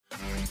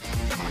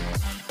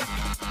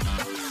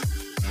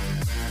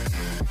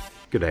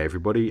G'day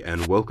everybody,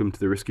 and welcome to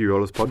the Risky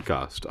Rollers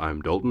podcast.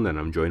 I'm Dalton, and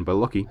I'm joined by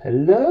Lockie.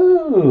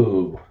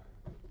 Hello!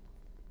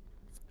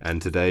 And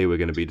today we're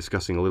going to be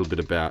discussing a little bit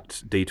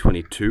about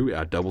D22,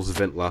 our doubles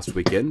event last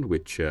weekend,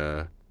 which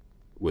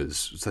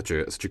was such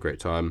a great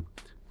time.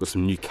 Got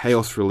some new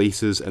Chaos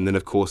releases, and then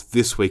of course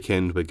this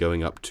weekend we're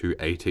going up to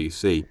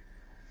ATC,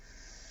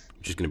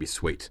 which is going to be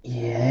sweet.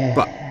 Yeah,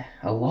 but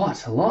a lot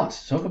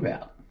to talk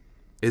about.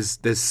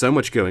 There's so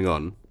much going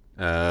on.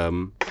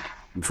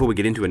 Before we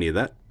get into any of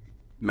that,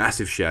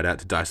 massive shout out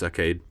to Dice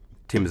Arcade.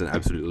 Tim is an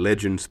absolute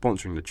legend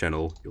sponsoring the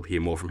channel. You'll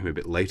hear more from him a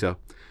bit later.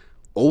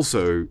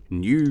 Also,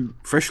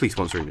 freshly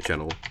sponsoring the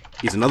channel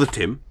is another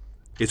Tim.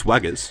 It's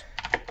Waggers.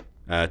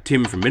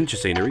 Tim from Miniature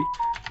Scenery.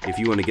 If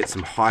you want to get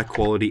some high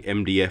quality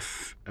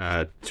MDF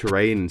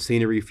terrain and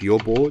scenery for your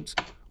boards,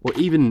 or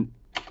even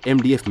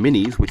MDF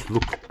minis, which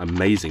look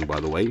amazing, by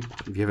the way.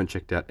 If you haven't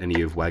checked out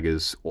any of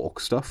Wagger's Orc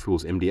stuff,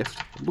 who's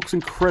MDF, it looks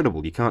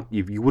incredible.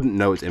 You wouldn't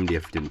know it's MDF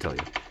if I didn't tell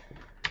you.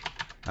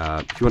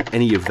 If you want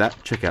any of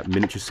that, check out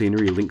Miniature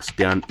Scenery. Links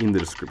down in the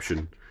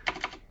description.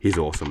 He's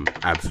awesome,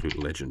 absolute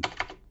legend.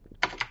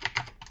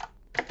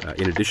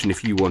 In addition,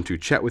 if you want to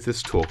chat with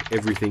us, talk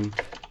everything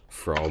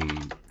from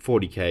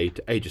 40k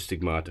to Age of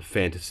Sigmar to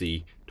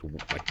fantasy to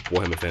like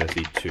Warhammer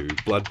Fantasy to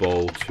Blood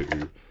Bowl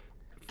to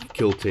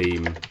Kill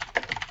Team.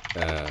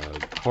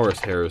 Horus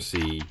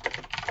Heresy,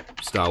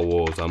 Star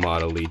Wars,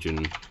 Armada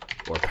Legion,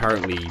 or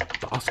apparently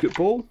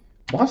basketball.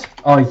 What?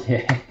 Oh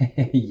yeah,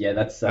 yeah.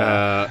 That's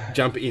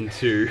jump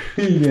into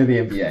yeah, the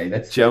NBA.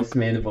 That's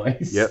man the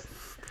voice.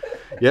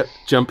 Yep.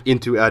 Jump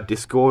into our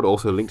Discord.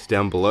 Also linked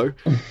down below.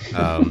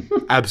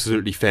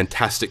 Absolutely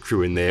fantastic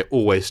crew in there.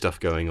 Always stuff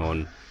going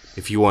on.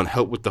 If you want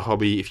help with the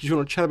hobby, if you just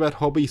want to chat about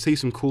hobby, see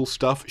some cool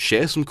stuff,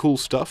 share some cool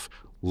stuff.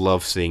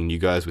 Love seeing you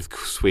guys with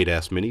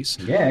sweet-ass minis.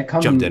 Yeah,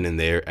 jump down in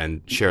there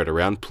and share it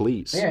around,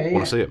 please. Yeah.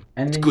 Want to see it.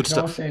 And it's then good you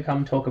can stuff. also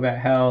come talk about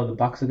how the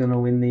Bucks are going to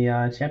win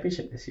the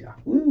championship this year.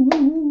 Woo, woo,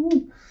 woo,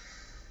 woo.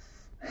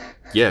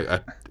 Yeah,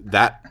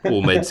 that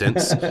all made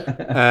sense.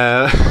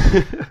 And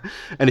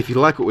if you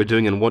like what we're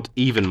doing and want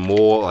even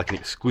more, like an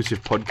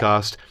exclusive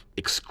podcast,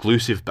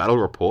 exclusive battle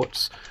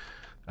reports,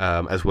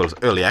 as well as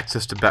early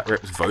access to bat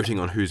reps, voting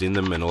on who's in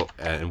them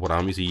and what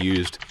armies are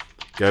used,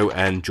 go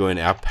and join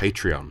our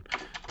Patreon.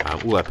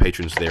 All our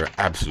patrons there are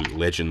absolute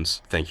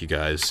legends. Thank you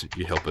guys.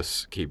 You help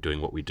us keep doing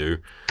what we do.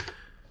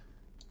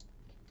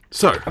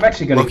 So, I've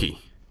actually got Lockie.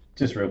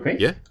 Just real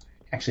quick. Yeah?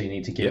 Actually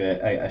need to give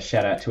a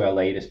shout out to our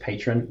latest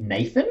patron,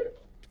 Nathan.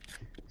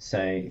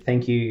 So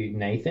thank you,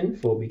 Nathan,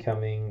 for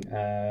becoming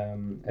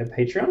a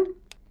patron.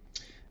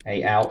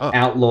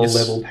 Outlaw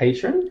level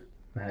patron.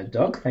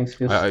 Dog, thanks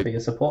for your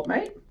support,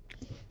 mate.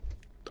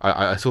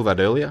 I saw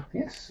that earlier.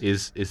 Yes.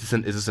 Is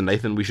this a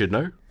Nathan we should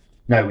know?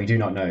 No, we do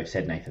not know,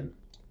 said Nathan.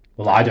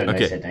 Well, I don't know,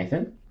 said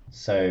Nathan.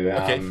 So,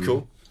 okay,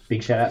 cool.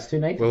 Big shout-outs to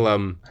Nathan.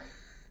 Well,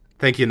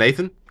 thank you,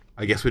 Nathan.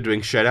 I guess we're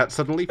doing shout-outs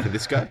suddenly for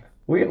this guy.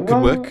 Good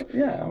work.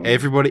 Yeah.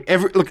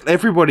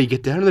 Everybody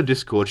get down to the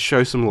Discord,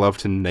 show some love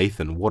to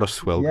Nathan. What a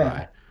swell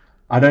guy.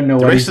 I don't know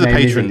what his name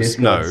is in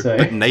Discord, no,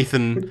 but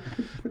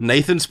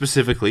Nathan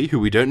specifically, who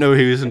we don't know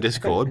who is in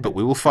Discord, but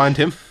we will find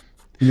him.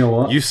 You know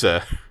what? You,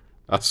 sir,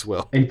 are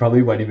swell. He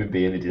probably won't even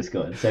be in the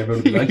Discord, so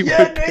everyone will be like,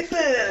 yeah,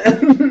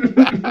 Nathan!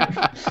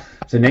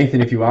 So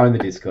Nathan, if you are in the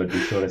Discord, be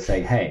sure to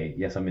say, hey,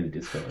 yes, I'm in the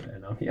Discord,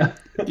 and I'm here.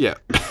 Yeah.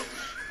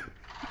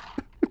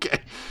 Okay.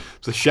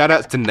 So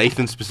shout-outs to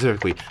Nathan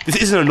specifically. This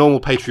isn't a normal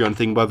Patreon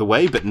thing, by the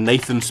way, but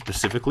Nathan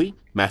specifically,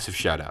 massive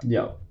shout-out.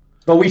 Yeah.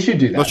 But we should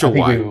do that. Not sure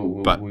why,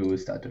 but we will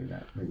start doing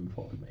that moving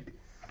forward, maybe.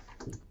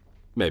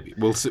 Maybe.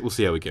 We'll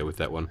see how we go with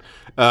that one.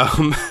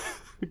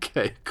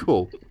 Okay,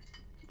 cool.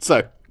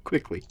 So,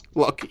 quickly,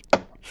 Lockie.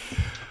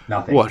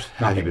 Nothing. What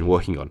have you been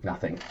working on?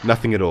 Nothing.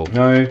 Nothing at all?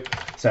 No.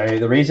 So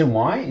the reason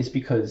why is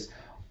because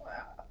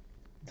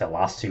the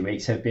last 2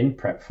 weeks have been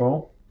prep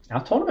for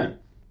our tournament.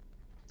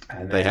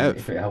 And they have.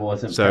 If it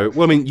wasn't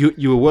well, I mean,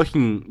 you were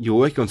working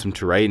on some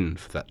terrain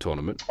for that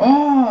tournament.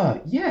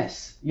 Oh,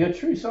 yes. You're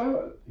true.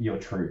 So you're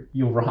true.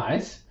 You're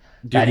right.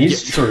 That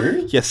is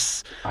true.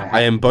 Yes.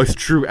 I am both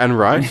true and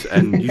right,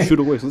 and you should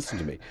always listen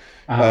to me.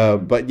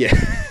 But yeah.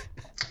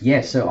 Yeah,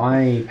 so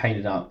I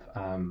painted up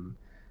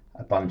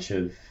a bunch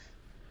of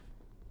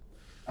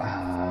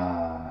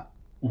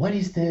what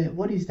is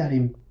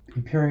that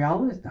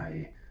Imperialis?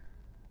 No,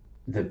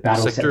 the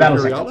battle sector.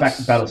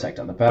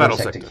 The battle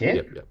sector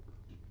kit. Yep.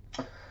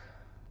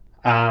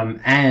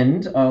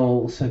 And I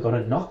also got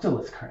a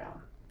Noctilus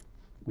crown,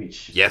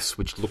 which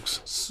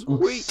looks sweet.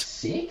 Looks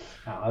sick.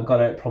 I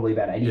got it probably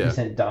about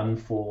 80% done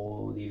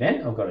for the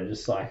event. I've got to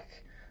just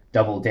like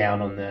double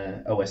down on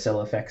the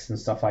OSL effects and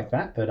stuff like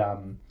that. But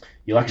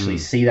you'll actually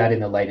see that in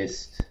the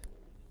latest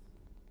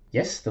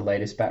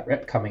bat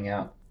rep coming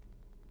out.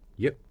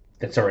 Yep.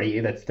 That's out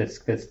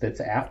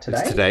today.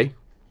 It's today.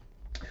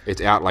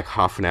 It's out like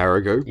half an hour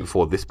ago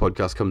before this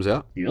podcast comes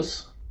out.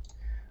 Yes.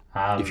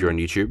 If you're on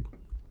YouTube.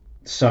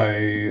 So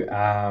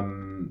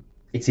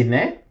it's in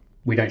there.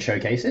 We don't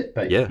showcase it,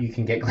 but you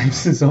can get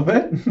glimpses of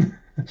it.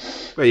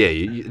 But yeah,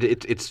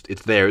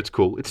 it's there. It's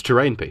cool. It's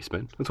terrain piece,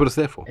 man. That's what it's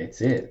there for.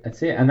 That's it.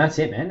 That's it. And that's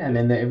it, man. And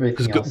then Because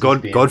everything else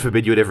has been... God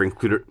forbid you'd ever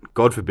include it.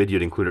 God forbid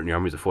you'd include it in your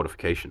army as a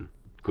fortification.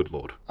 Good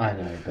lord. I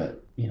know,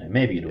 but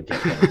maybe it'll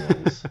get better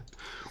rules.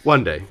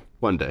 One day.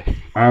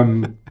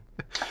 And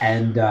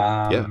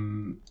Yeah.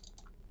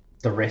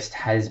 the rest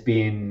has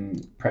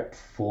been prepped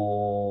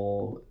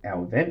for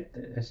our event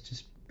that has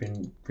just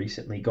been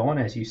recently gone,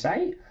 as you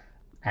say,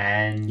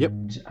 and Yep.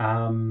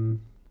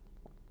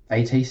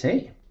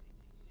 ATC.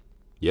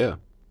 Yeah.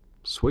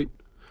 Sweet.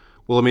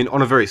 Well, I mean,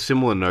 on a very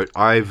similar note,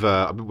 I've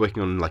been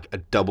working on like a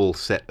double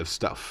set of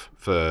stuff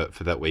for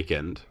that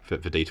weekend for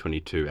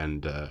D22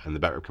 and the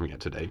Bat coming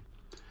out today.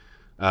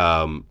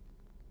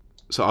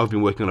 So I've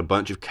been working on a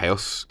bunch of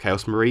Chaos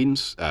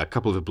Marines, a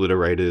couple of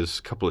Obliterators,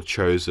 a couple of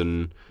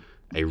Chosen,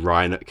 a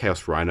Rhino,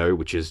 Chaos Rhino,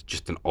 which is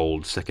just an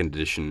old 2nd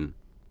edition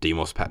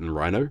Demos pattern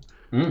Rhino,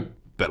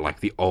 but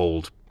like the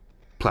old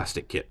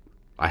plastic kit.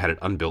 I had it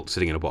unbuilt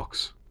sitting in a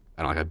box,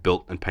 and like I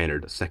built and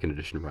painted a 2nd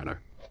edition Rhino.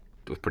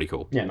 It was pretty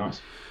cool. Yeah, nice.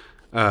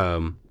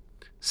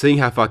 Seeing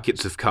how far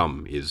kits have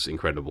come is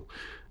incredible.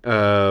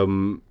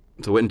 So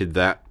I went and did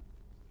that,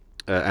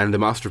 and the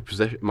Master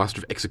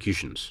of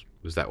Executions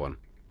was that one.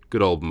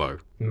 Good old Mo.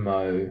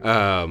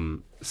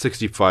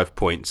 65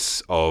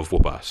 points of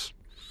whoop ass.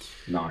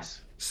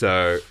 Nice.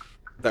 So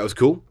that was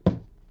cool.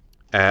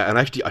 And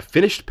actually, I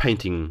finished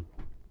painting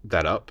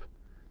that up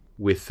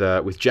with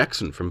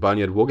Jackson from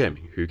Barnyard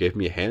Wargaming, who gave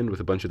me a hand with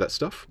a bunch of that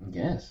stuff.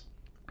 Yes.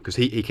 Because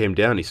he came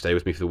down, he stayed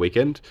with me for the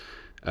weekend,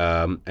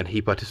 and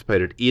he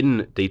participated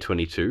in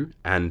D22,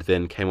 and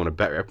then came on a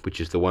bat rep,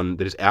 which is the one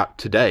that is out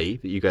today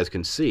that you guys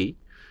can see.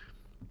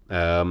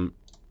 And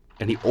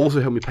he also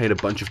helped me paint a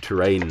bunch of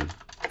terrain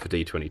for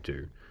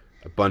D22.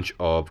 A bunch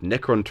of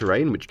Necron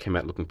terrain, which came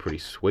out looking pretty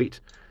sweet,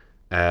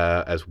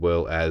 as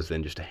well as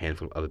then just a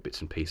handful of other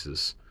bits and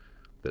pieces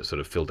that sort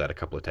of filled out a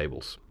couple of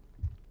tables.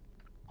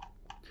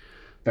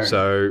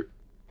 Very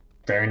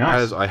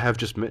nice. As I have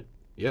just met,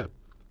 yeah.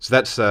 So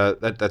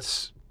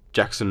that's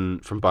Jackson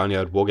from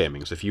Barnyard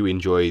Wargaming. So if you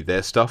enjoy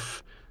their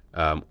stuff,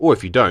 or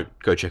if you don't,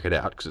 go check it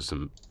out because it's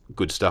some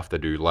good stuff. They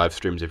do live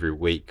streams every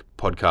week,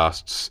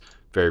 podcasts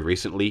very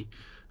recently,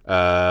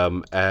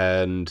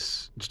 and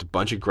just a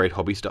bunch of great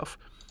hobby stuff.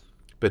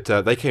 But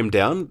they came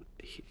down,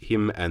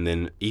 him and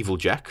then Evil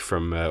Jack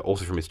from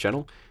also from his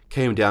channel,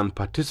 came down,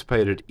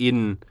 participated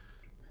in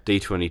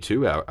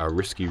D22, our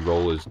Risky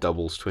Rollers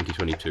Doubles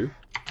 2022.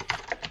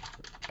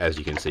 As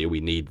you can see, we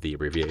need the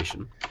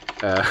abbreviation.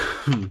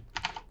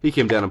 He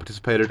came down and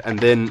participated, and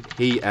then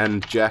he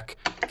and Jack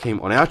came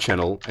on our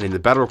channel, and in the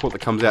battle report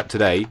that comes out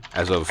today,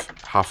 as of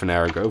half an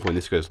hour ago when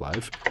this goes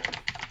live,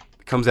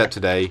 comes out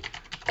today,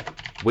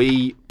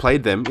 we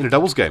played them in a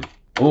doubles game.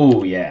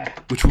 Oh yeah,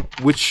 which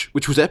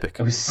was epic.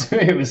 It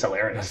was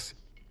hilarious.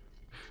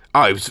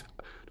 Oh,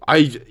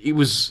 it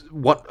was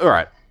what? All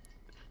right,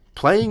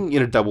 playing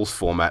in a doubles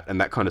format and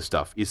that kind of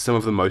stuff is some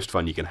of the most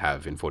fun you can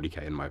have in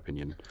 40k, in my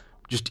opinion.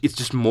 It's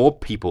just more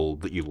people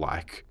that you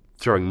like,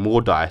 throwing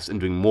more dice and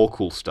doing more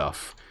cool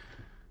stuff.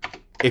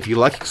 If you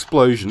like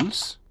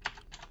explosions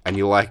and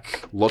you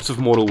like lots of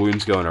mortal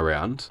wounds going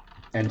around,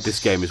 and this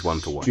game is one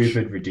to watch.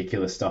 Stupid,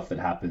 ridiculous stuff that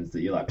happens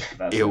that you're like,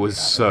 it was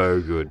so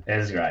good. It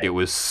was great. It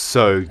was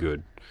so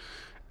good.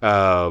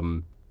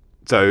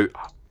 So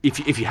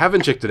if you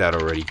haven't checked it out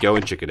already, go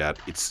and check it out.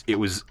 It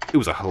was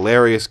a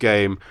hilarious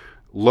game.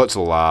 Lots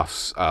of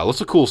laughs,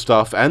 lots of cool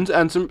stuff, and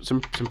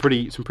some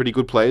pretty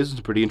good players and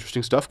some pretty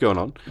interesting stuff going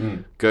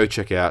on. Go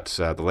check out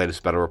the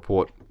latest battle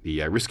report,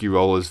 the Risky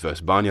Rollers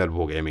versus Barnyard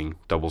Wargaming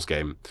doubles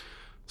game.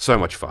 So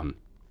much fun.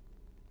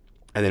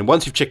 And then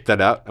once you've checked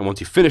that out, and once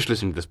you've finished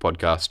listening to this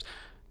podcast,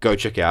 go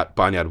check out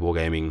Barnyard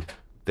Wargaming,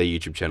 their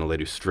YouTube channel. They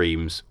do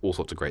streams, all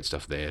sorts of great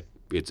stuff there.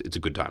 It's a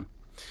good time.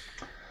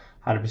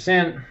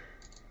 100%.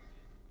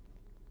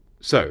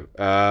 So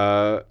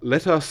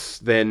let's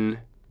then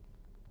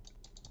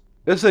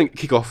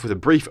kick off with a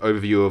brief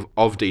overview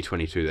of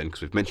D22 then,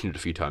 because we've mentioned it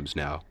a few times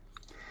now.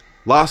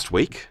 Last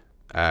week,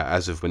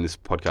 as of when this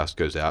podcast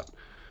goes out,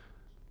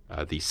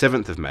 the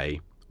 7th of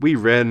May, we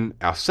ran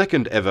our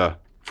second ever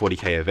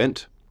 40k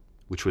event,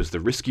 which was the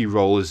Risky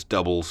Rollers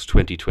Doubles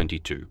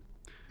 2022,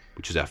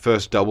 which is our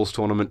first doubles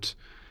tournament.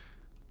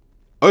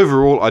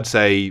 Overall, I'd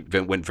say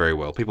it went very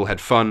well. People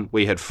had fun,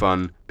 we had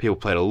fun, people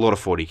played a lot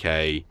of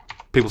 40k,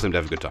 people seemed to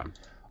have a good time.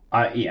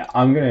 Yeah,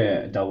 I'm going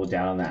to double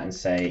down on that and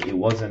say it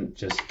wasn't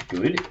just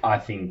good. I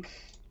think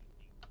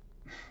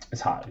it's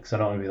hard because I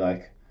don't want to be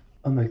like,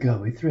 oh my god,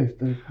 we threw.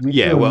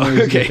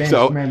 Okay,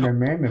 so.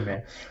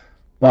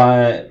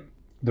 But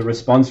the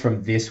response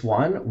from this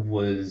one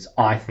was,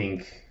 I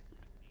think,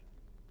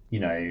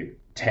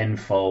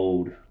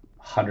 tenfold,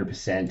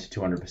 100%,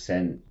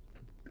 200%,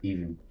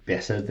 even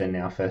better than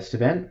our first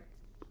event.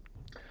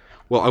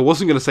 Well, I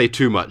wasn't going to say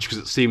too much because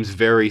it seems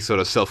very sort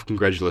of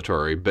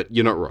self-congratulatory, but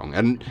you're not wrong.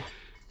 And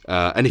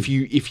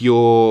if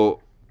you're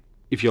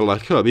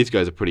like, oh, these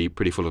guys are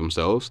pretty full of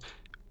themselves,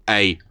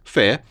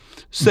 fair.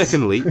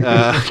 Secondly,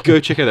 go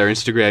check out our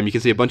Instagram. You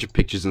can see a bunch of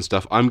pictures and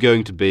stuff. I'm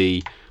going to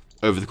be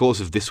over the course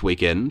of this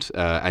weekend,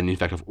 and in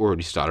fact I've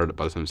already started it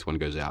by the time this one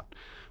goes out,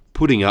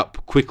 putting up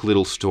quick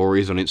little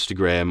stories on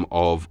Instagram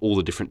of all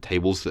the different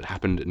tables that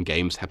happened and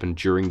games happened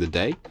during the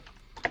day,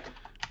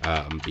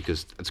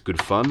 because it's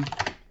good fun.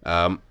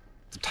 The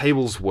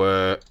tables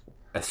were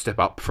a step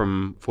up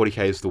from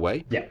 40K's the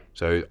way. Yeah.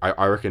 So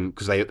I reckon,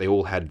 because they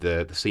all had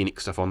the scenic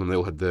stuff on them, they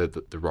all had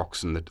the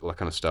rocks and all that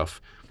kind of stuff.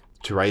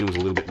 Terrain was a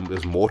little bit,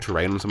 there's more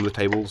terrain on some of the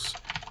tables.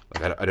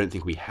 Like I don't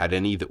think we had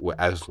any that were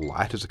as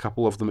light as a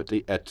couple of them at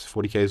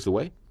 40K's the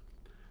way.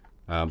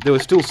 There were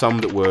still some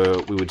that were,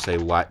 we would say,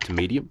 light to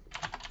medium.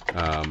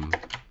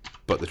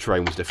 But the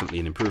terrain was definitely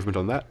an improvement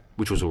on that,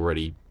 which was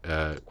already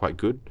quite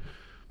good.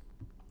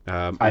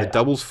 The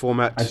doubles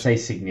format, I'd say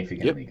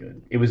significantly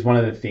good. It was one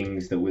of the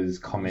things that was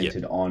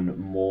commented on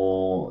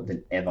more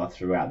than ever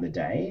throughout the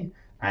day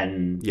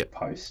and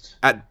post.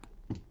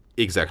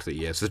 Exactly,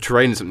 yeah. So the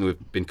terrain is something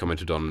we've been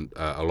commented on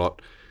a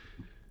lot.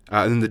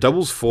 And then the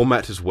doubles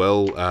format as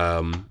well,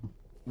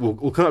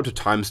 we'll come up to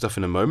time stuff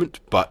in a moment,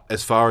 but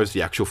as far as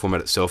the actual format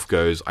itself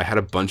goes, I had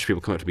a bunch of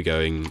people come up to me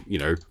going,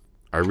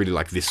 I really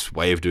like this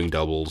way of doing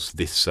doubles,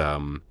 this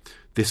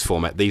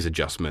format, these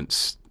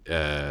adjustments.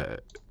 They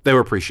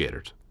were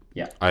appreciated.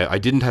 Yeah. I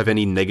didn't have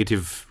any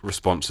negative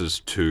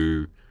responses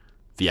to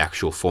the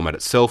actual format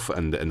itself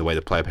and the way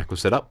the player pack was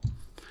set up.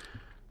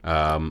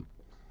 So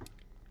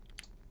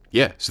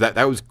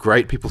that was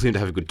great. People seemed to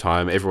have a good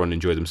time. Everyone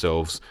enjoyed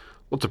themselves.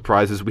 Lots of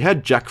prizes. We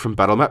had Jack from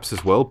Battle Maps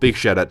as well. Big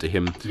shout out to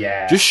him.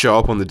 Yeah. Just show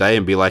up on the day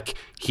and be like,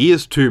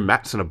 here's 2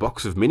 mats and a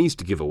box of minis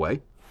to give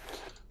away.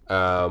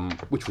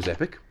 Which was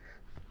epic.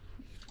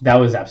 That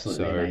was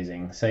absolutely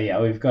amazing. So yeah,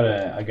 I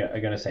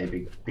gotta say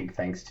big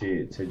thanks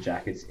to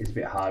Jack. It's a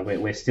bit hard.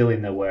 We're still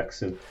in the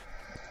works of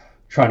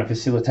trying to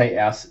facilitate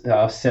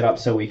our setup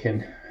so we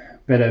can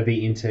better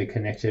be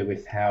interconnected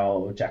with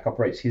how Jack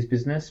operates his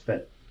business,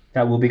 but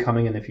that will be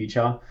coming in the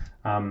future.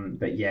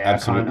 But yeah,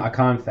 absolutely. I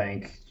can't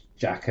thank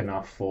Jack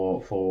enough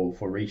for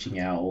reaching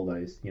out all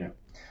those,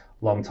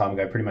 long time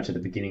ago, pretty much at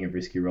the beginning of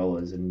Risky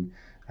Rollers, and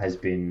has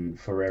been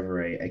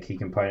forever a key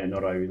component,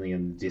 not only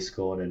in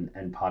Discord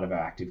and part of our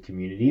active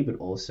community, but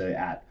also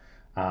at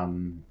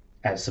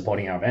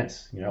supporting our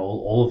events.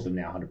 All of them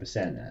now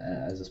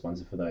 100% as a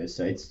sponsor for those.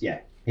 So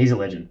he's a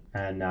legend,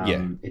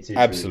 and it's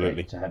absolutely really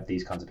great to have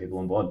these kinds of people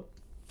on board.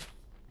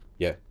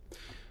 Yeah.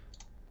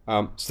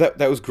 So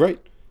that was great.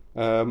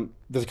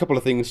 There's a couple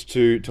of things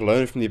to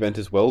learn from the event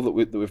as well that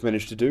we've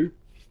managed to do.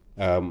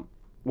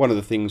 One of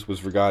the things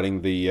was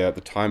regarding the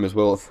time as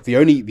well. The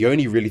only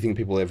really thing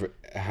people ever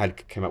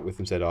had came up with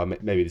and said,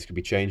 maybe this could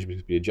be changed, maybe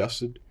this could be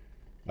adjusted,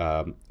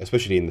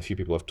 especially in the few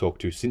people I've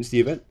talked to since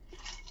the event,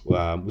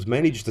 was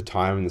mainly just the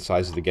time and the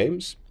size of the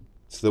games.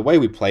 So the way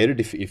we played it,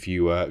 if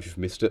you've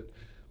missed it,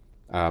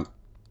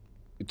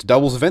 it's a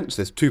doubles event. So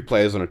there's 2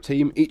 players on a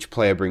team. Each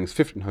player brings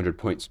 1,500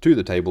 points to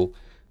the table.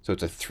 So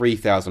it's a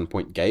 3,000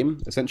 point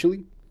game,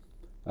 essentially.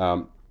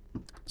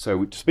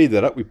 So to speed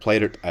that up, we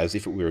played it as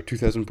if it were a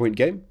 2,000 point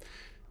game.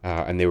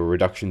 And there were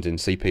reductions in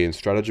CP and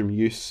stratagem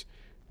use,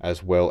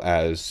 as well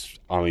as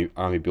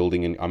army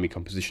building and army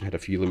composition had a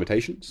few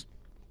limitations.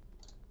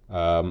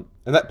 And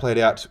that played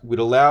out. We'd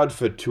allowed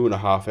for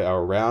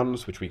 2.5-hour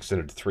rounds, which we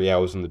extended to 3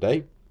 hours in the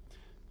day.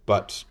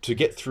 But to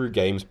get through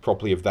games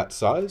properly of that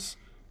size,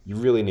 you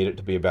really need it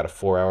to be about a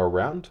 4-hour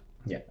round.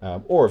 Yeah.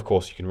 Or, of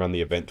course, you can run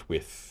the event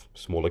with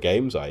smaller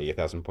games, i.e.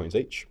 1,000 points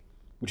each,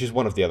 which is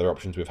one of the other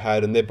options we've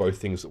had, and they're both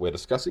things that we're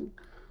discussing.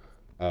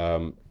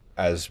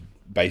 As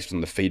based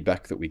on the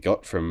feedback that we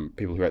got from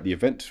people who are at the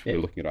event, we're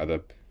looking at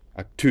either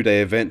a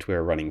 2-day event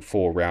where we're running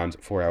 4 rounds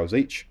at 4 hours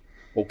each,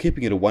 or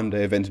keeping it a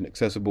 1-day event and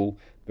accessible,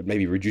 but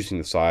maybe reducing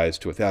the size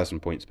to 1,000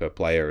 points per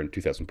player and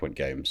 2,000 point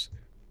games,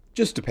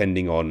 just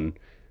depending on,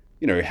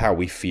 how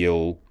we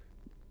feel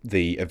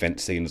the event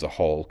scene as a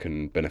whole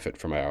can benefit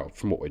from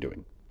what we're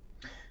doing.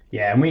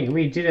 Yeah, and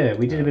we did a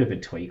bit of a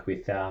tweak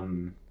with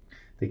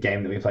the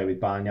game that we played with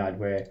Barnyard,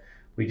 where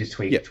we just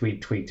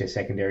tweaked a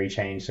secondary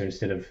change. So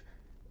instead of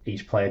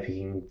each player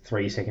picking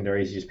 3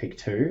 secondaries, you just pick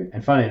 2.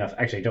 And funnily enough,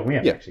 actually, we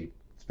haven't actually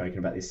spoken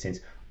about this since.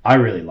 I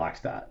really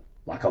liked that,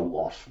 like, a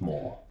lot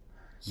more.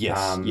 Yes,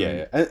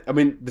 I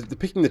mean, the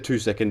picking the 2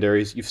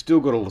 secondaries, you've still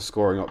got all the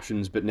scoring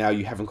options, but now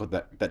you haven't got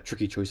that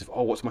tricky choice of,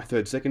 what's my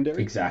 3rd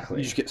secondary? Exactly.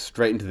 You just get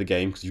straight into the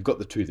game because you've got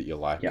the 2 that you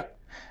like. Yeah,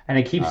 and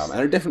it keeps and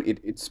it definitely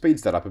it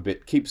speeds that up a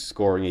bit, keeps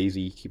scoring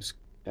easy, keeps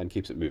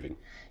it moving.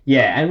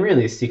 Yeah, and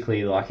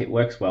realistically, like, it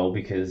works well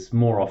because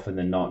more often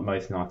than not,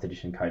 most 9th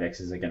edition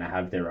codexes are going to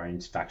have their own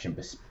faction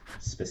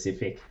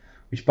specific,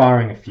 which,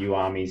 barring a few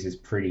armies, is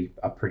pretty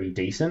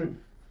decent.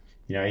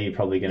 You're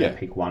probably going to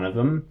pick one of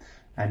them,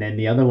 and then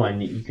the other one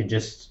you can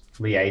just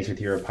liaise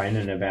with your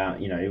opponent about.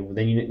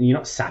 Then you're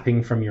not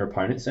sapping from your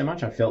opponent so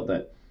much. I felt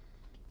that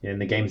in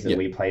the games that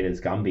we played as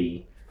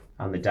Gumby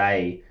on the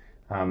day,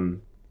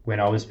 when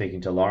I was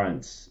speaking to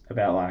Lawrence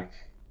about, like,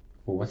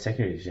 well, what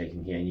secondary are you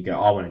taking here? And you go,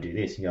 I want to do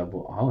this. And you go,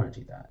 well, I want to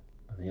do that.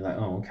 And you're like,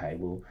 oh, okay,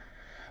 well.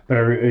 But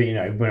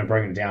when I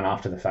broke it down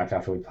after the fact,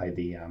 after we played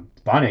the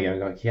binary game, I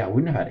was like, yeah, I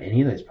wouldn't have had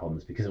any of those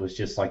problems because it was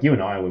just like you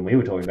and I when we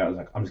were talking about it, it was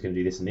like, I'm just going to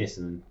do this and this,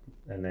 and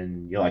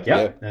then you're like, yeah,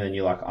 and then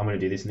you're like, I'm going to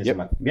do this and this. I'm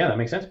like, yeah, that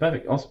makes sense,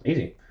 perfect, awesome,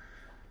 easy.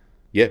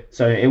 Yeah.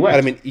 So it worked.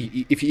 And I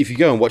mean, if you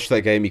go and watch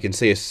that game, you can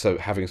see us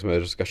having some of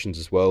those discussions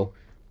as well.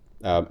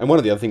 And one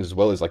of the other things as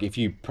well is like if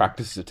you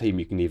practice as a team,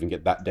 you can even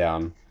get that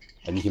down,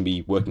 and you can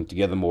be working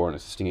together more and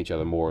assisting each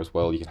other more as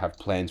well. You can have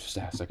plans for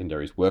how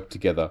secondaries work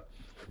together.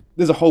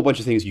 There's a whole bunch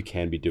of things you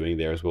can be doing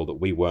there as well that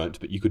we weren't,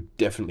 but you could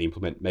definitely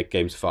make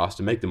games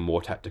faster, make them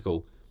more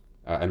tactical,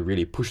 and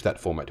really push that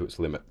format to its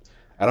limit.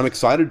 And I'm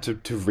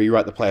excited to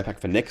rewrite the player pack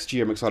for next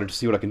year. I'm excited to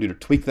see what I can do to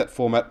tweak that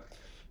format,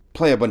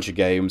 play a bunch of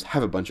games,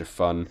 have a bunch of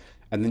fun,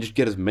 and then just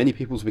get as many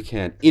people as we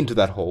can into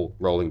that whole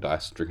rolling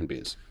dice, drinking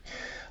beers.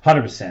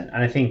 100%. And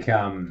I think,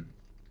 at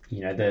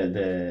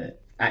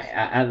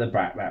the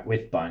Brat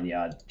with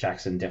Barnyard,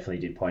 Jackson definitely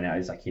did point out,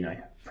 is like,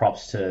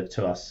 props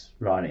to us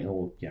writing,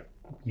 or,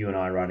 you and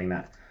I writing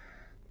that,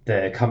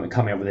 coming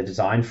up with a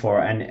design for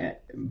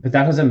it. But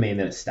that doesn't mean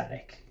that it's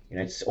static.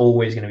 It's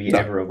always going to be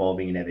ever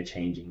evolving and ever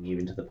changing,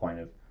 even to the point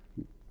of,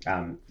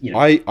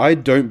 I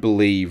don't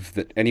believe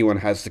that anyone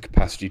has the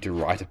capacity to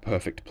write a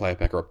perfect player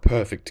pack or a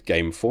perfect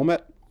game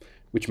format,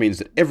 which means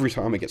that every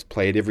time it gets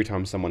played, every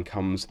time someone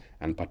comes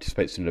and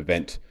participates in an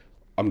event,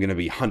 I'm going to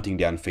be hunting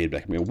down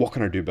feedback. I mean, what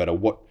can I do better?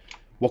 What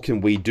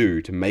can we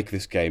do to make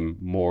this game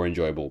more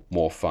enjoyable,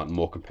 more fun,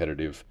 more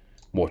competitive,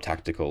 more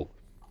tactical?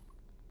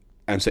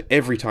 And so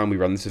every time we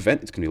run this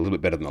event, it's going to be a little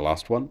bit better than the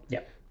last one.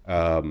 Yeah.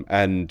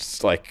 And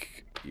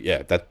like,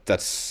 yeah,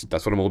 that's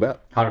what I'm all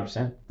about.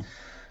 100%.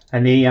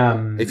 And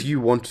the if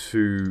you want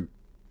to,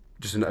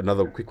 just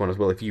another quick one as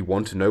well. If you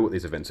want to know what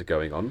these events are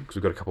going on, because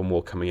we've got a couple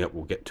more coming up,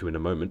 we'll get to in a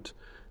moment.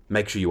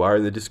 Make sure you are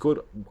in the Discord.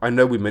 I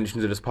know we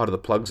mentioned it as part of the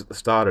plugs at the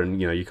start,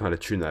 and you kind of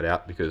tune that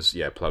out because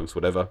plugs,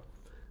 whatever.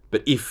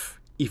 But if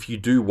you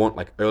do want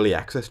like early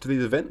access to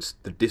these events,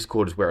 the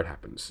Discord is where it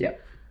happens. Yeah.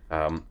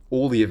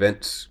 All the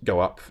events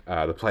go up,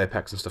 the player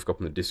packs and stuff go up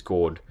in the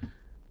Discord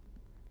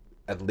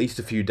at least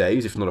a few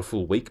days, if not a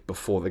full week,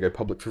 before they go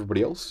public for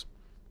everybody else.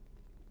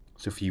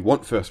 So if you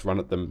want first run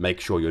at them,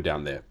 make sure you're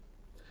down there.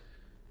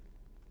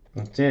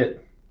 That's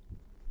it.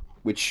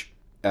 Which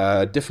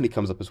definitely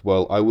comes up as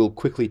well. I will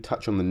quickly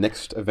touch on the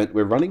next event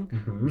we're running,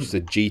 which is a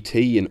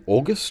GT in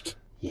August.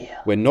 Yeah.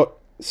 We're not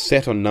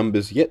set on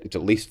numbers yet. It's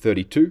at least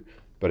 32,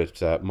 but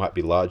it might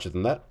be larger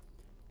than that.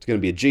 It's going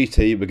to be a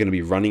GT. We're going to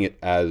be running it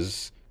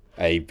as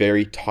a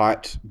very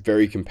tight,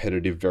 very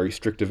competitive, very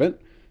strict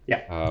event.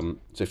 Yeah.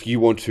 So if you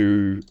want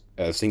to,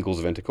 a singles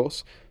event, of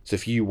course. So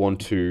if you want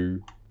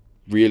to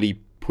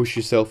really push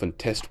yourself and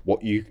test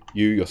what you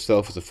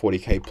yourself as a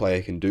 40k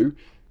player can do,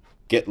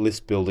 get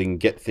list building,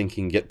 get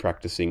thinking, get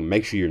practicing,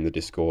 make sure you're in the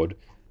Discord.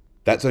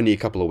 That's only a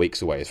couple of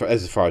weeks away.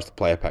 As far as the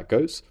player pack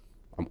goes,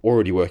 I'm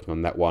already working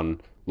on that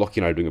one. Lockie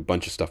and I are doing a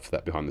bunch of stuff for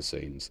that behind the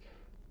scenes.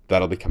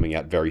 That'll be coming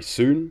out very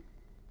soon.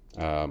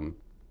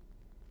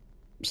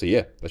 So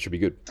yeah, that should be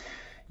good.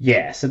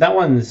 Yeah, so that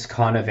one's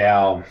kind of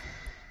our,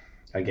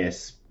 I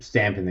guess,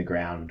 stamp in the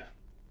ground,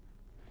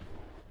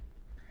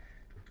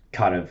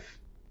 kind of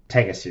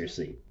take us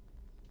seriously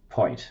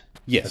point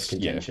of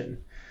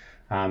contention.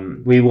 Yeah.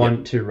 We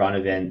want to run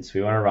events.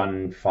 We want to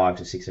run 5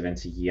 to 6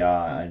 events a year,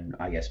 and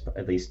I guess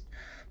at least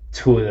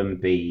 2 of them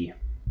be,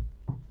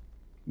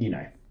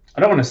 I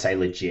don't want to say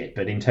legit,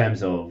 but in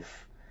terms of,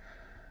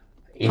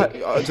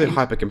 I'd say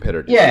hyper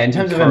competitive. Yeah, in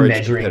terms of a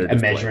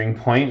measuring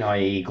point,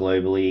 i.e.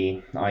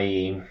 globally,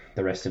 i.e.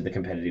 the rest of the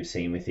competitive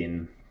scene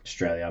within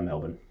Australia,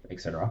 Melbourne,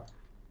 etc.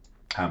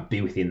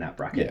 Be within that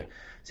bracket. Yeah.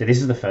 So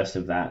this is the first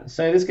of that.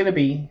 So there's going to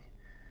be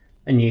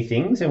new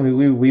things, and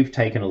we've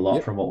taken a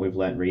lot from what we've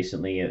learnt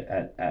recently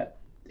at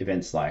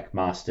events like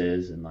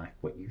Masters and like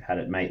what you've had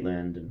at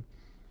Maitland and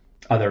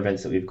other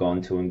events that we've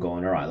gone to and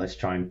gone, all right, let's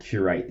try and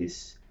curate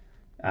this,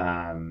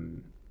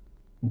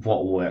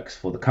 what works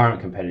for the current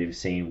competitive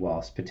scene,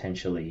 whilst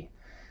potentially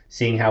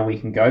seeing how we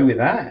can go with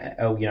that.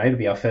 It'll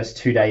be our first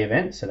 2-day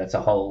event, so that's a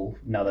whole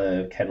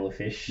another kettle of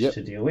fish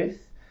to deal with.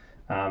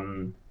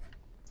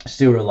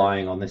 Still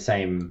relying on the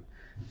same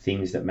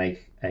things that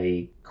make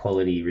a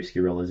quality Risky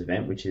Rollers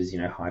event, which is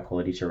high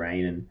quality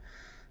terrain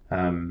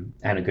and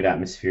a good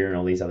atmosphere and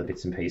all these other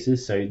bits and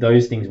pieces. So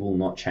those things will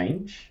not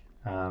change.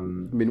 I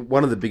mean,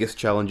 one of the biggest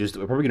challenges that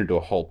we're probably going to do a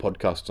whole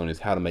podcast on is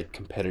how to make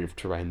competitive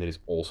terrain that is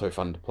also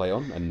fun to play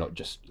on and not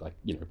just like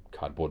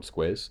cardboard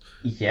squares.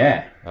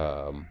 Yeah.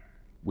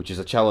 Which is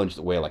a challenge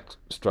that we're like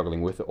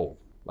struggling with, or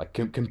like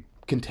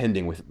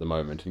contending with at the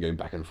moment, and going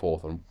back and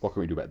forth on what can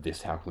we do about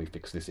this? How can we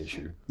fix this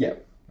issue? Yeah.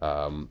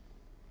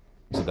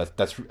 So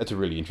that's a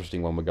really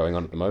interesting one we're going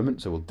on at the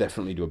moment. So we'll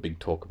definitely do a big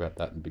talk about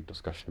that and big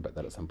discussion about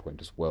that at some point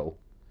as well.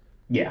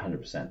 Yeah,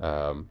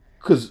 100%.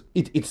 Because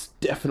it's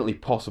definitely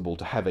possible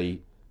to have a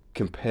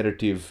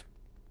competitive,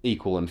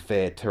 equal and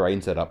fair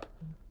terrain setup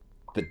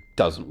that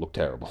doesn't look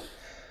terrible.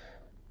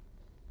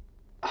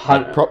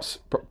 Like, props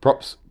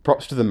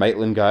to the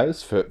Maitland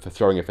guys for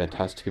throwing a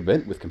fantastic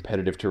event with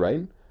competitive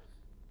terrain.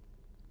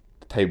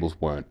 The tables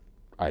weren't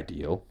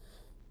ideal.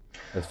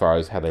 as far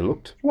as how they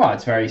looked. Well,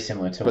 it's very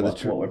similar to But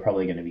what we're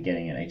probably going to be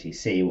getting at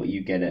ATC, what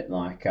you get at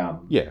like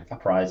yeah,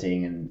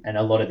 Uprising and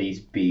a lot of these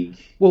big.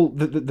 well,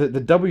 the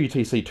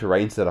WTC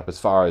terrain setup as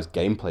far as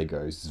gameplay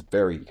goes is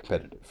very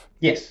competitive.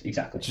 Yes, It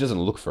exactly. just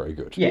doesn't look very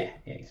good. Yeah,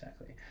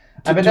 exactly.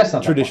 But that's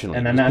not Traditionally,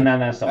 and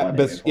that's not what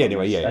they go for. yeah,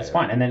 anyway, yeah, that's yeah.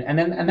 fine,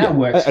 and that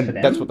works for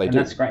them. That's what they do.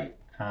 That's great.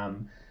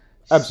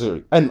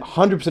 Absolutely, and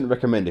 100%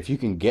 recommend if you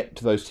can get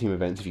to those team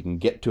events, if you can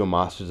get to a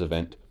Masters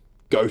event,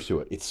 go to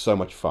it. It's so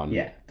much fun.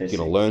 Yeah, you're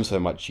gonna learn so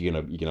much.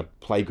 You're gonna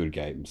play good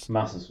games.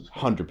 Masters was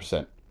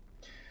 100%.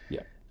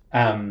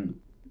 Yeah.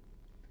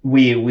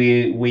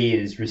 We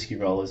as Risky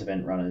Rollers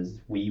event runners,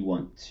 we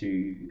want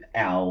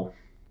our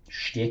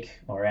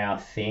shtick or our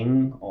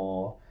thing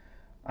or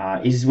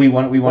is we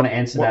want to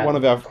answer that one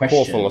of our question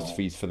core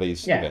philosophies for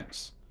these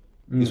events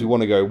is we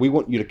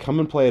want you to come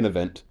and play an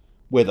event,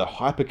 whether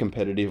hyper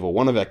competitive or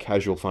one of our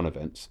casual fun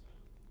events,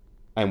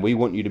 and we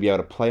want you to be able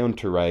to play on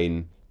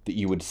terrain that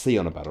you would see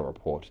on a battle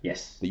report.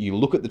 Yes. That you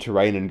look at the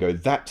terrain and go,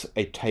 that's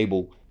a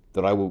table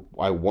that I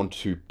want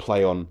to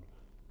play on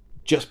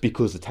just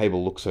because the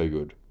table looks so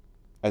good.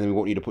 And then we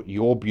want you to put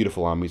your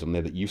beautiful armies on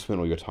there that you've spent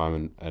all your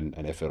time and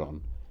effort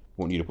on.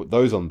 We want you to put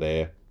those on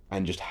there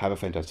and just have a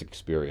fantastic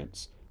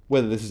experience.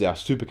 Whether this is our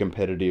super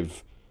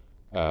competitive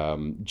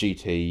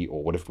GT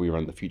or what if we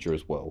run in the future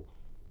as well,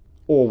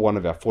 or one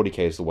of our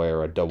 40Ks away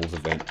or a doubles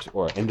event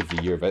or an end of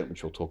the year event,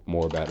 which we'll talk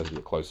more about as we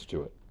get closer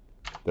to it,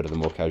 that are the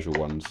more casual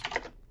ones.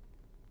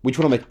 We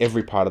just want to make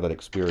every part of that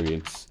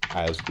experience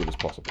as good as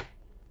possible.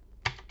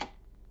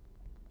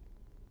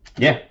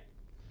 Yeah.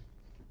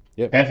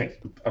 Yeah.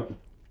 Perfect.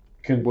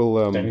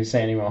 Don't need to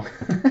say anymore.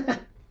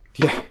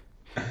 Yeah.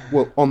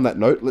 Well, on that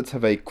note, let's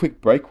have a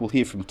quick break. We'll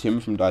hear from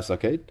Tim from Dice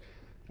Arcade,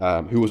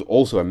 who was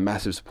also a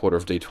massive supporter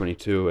of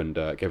D22 and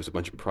gave us a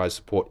bunch of prize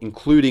support,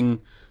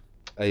 including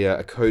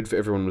a code for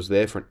everyone was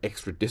there for an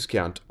extra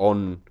discount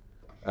on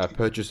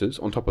purchases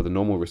on top of the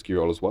normal Risky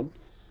Rollers one,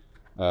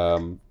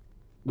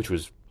 which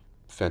was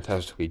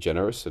fantastically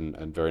generous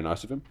and very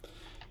nice of him.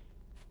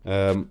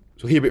 So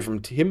we'll hear a bit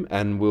from Tim,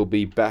 and we'll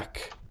be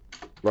back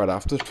right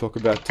after to talk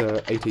about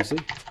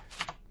ATC.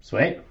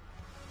 Sweet.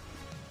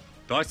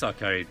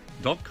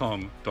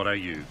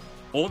 DiceArcade.com.au.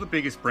 All the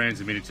biggest brands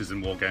in miniatures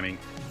and wargaming.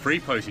 Free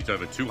postage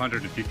over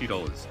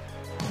 $250.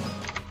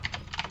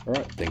 All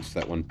right, thanks for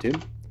that one, Tim.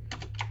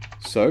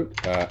 So,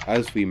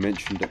 as we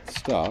mentioned at the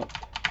start,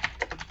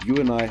 you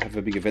and I have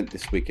a big event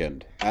this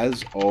weekend.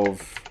 As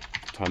of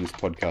the time this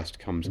podcast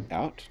comes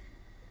out,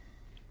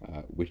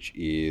 which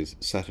is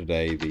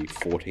Saturday the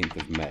 14th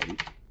of May,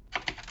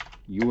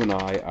 you and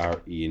I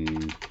are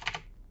in,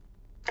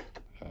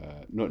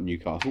 not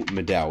Newcastle,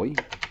 Medowie,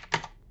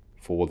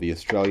 for the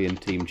Australian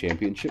Team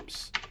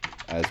Championships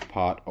as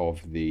part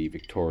of the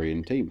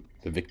Victorian team,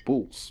 the Vic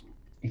Bulls.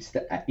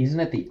 Isn't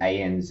it the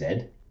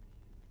ANZ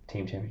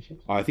Team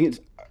Championships? I think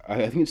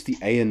it's the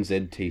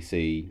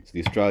ANZTC, it's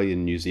the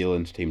Australian New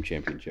Zealand Team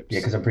Championships. Yeah,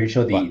 because I'm pretty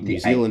sure New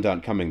Zealand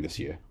aren't coming this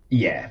year.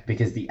 Yeah,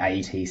 because the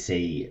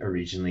ATC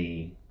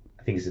originally,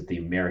 I think, is the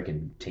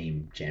American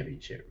Team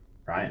Championship,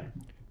 right?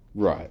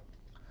 Right.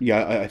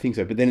 Yeah, I think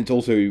so. But then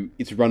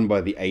it's run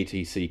by the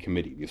ATC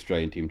committee, the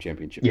Australian Team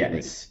Championship Committee.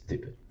 It's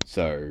stupid.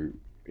 So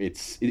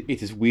it's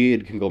this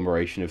weird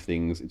conglomeration of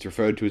things. It's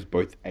referred to as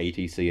both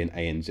ATC and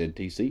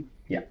ANZTC.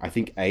 Yeah. I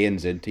think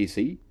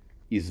ANZTC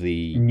is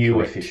the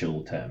new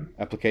official term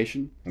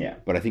application. Yeah.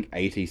 But I think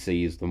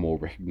ATC is the more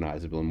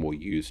recognizable and more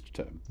used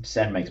term.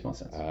 That makes more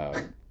sense.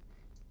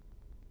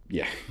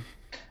 Yeah.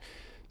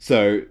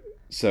 So,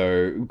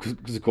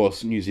 because of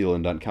course New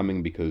Zealand aren't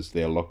coming because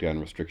their lockdown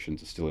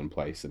restrictions are still in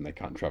place and they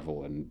can't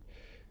travel and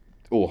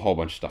a whole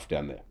bunch of stuff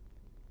down there.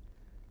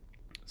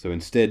 So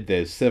instead,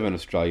 there's 7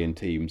 Australian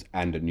teams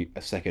and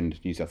a second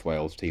New South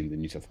Wales team, the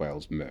New South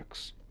Wales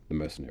Mercs, the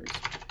mercenaries,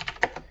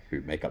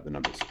 who make up the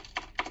numbers.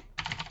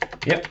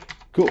 Yep.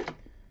 Cool.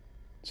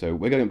 So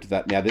we're going up to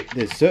that now.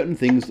 There's certain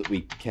things that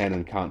we can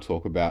and can't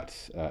talk about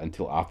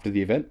until after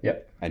the event.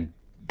 Yep. And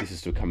this is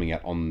still coming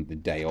out on the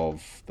day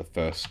of the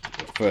first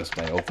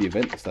day of the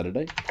event, the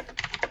Saturday.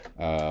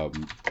 But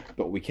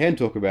what we can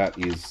talk about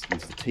is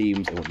the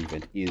teams and what the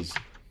event is.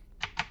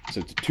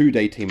 So it's a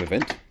 2-day team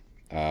event.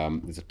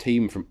 There's a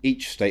team from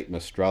each state in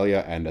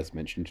Australia, and as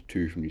mentioned,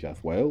 2 from New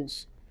South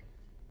Wales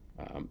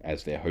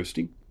as they're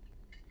hosting.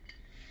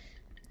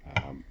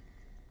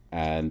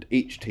 And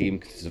each team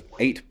consists of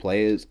 8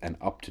 players and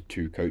up to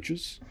 2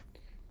 coaches.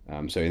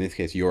 So in this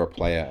case, you're a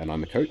player and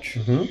I'm a coach.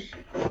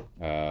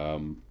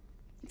 Mm-hmm.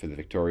 For the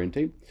Victorian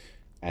team.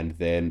 And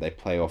then they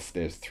play off,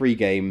 there's 3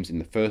 games in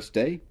the first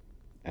day,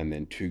 and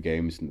then 2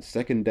 games in the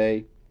second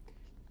day.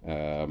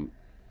 And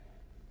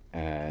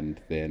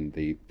then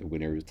the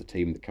winner is the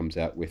team that comes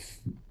out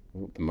with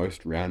the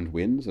most round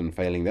wins, and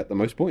failing that, the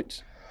most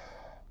points.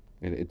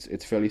 And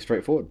it's fairly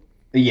straightforward.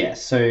 Yeah,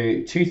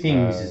 so 2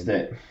 things is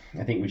that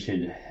I think we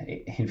should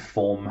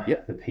inform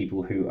the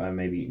people who are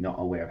maybe not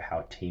aware of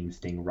how Teams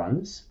thing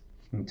runs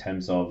in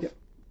terms of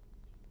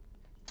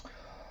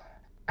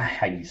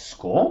how you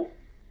score.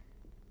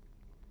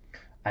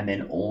 And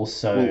then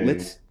also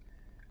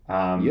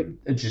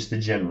Just the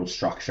general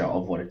structure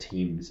of what a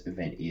team's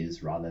event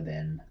is, rather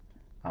than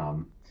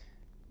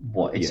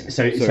what it's.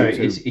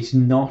 It's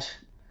not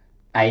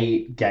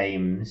 8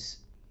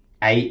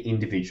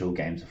 individual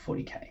games of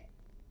 40k.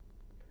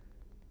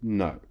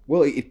 No.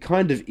 Well, it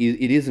kind of is.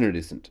 It is and it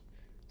isn't.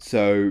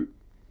 So,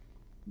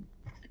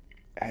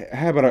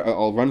 how about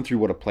I'll run through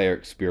what a player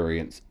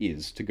experience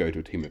is to go to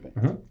a team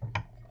event.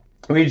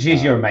 We just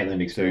use your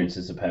Maitland experience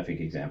as a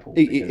perfect example.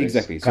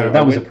 Exactly. So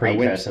that was a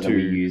precursor that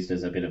we used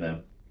as a bit of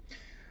a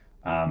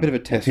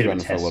test run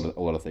for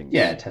a lot of things.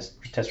 Yeah, test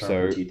run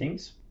for a few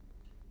things.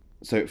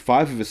 So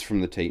 5 of us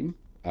from the team,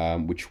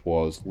 which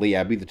was Lee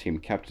Abbey, the team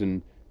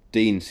captain,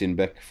 Dean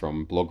Sinbeck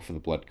from Blog for the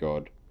Blood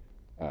God,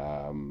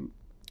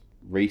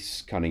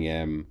 Reese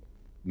Cunningham,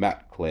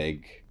 Matt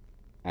Clegg,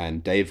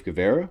 and Dave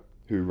Guevara,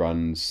 who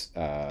runs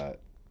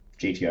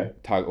GTO,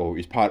 or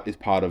is part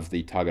of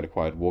the Target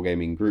Acquired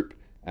Wargaming group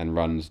and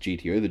runs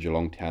GTO, the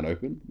Geelong Town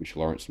Open, which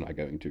Lawrence and I are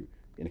going to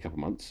in a couple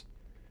of months,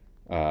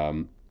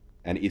 and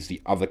is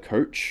the other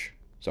coach.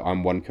 So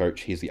I'm one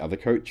coach, he's the other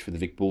coach for the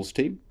Vic Bulls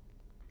team.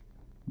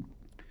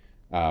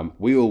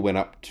 We all went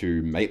up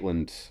to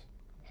Maitland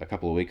a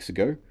couple of weeks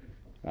ago,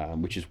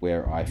 which is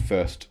where I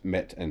first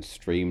met and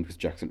streamed with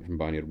Jackson from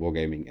Barnyard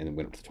Wargaming and then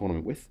went up to the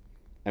tournament with.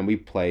 And we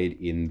played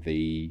in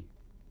the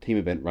team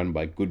event run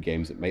by Good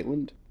Games at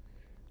Maitland,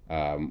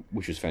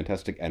 which was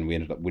fantastic, and we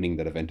ended up winning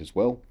that event as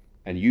well,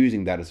 and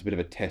using that as a bit of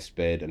a test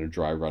bed and a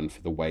dry run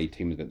for the way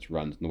team events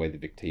runs and the way the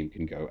Vic team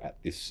can go at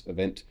this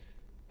event,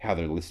 how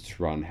the lists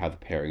run, how the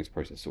pairings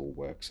process all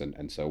works,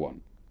 and so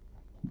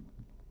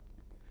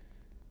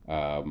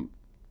on.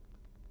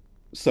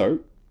 So,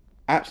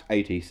 at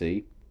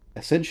ATC,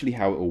 essentially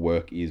how it will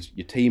work is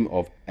your team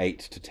of 8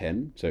 to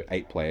 10, so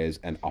 8 players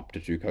and up to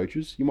 2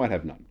 coaches. You might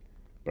have none,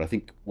 but I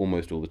think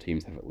almost all the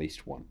teams have at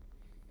least one.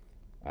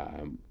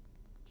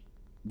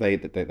 They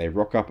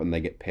rock up and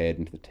they get paired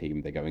into the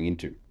team they're going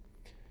into.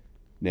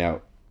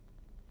 Now,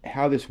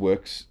 how this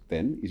works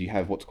then is you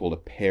have what's called a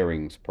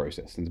pairings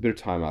process. And there's a bit of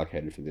time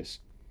allocated for this,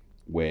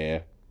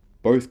 where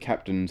both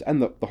captains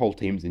and the whole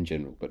teams in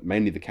general, but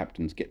mainly the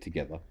captains, get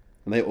together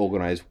and they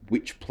organise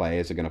which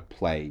players are going to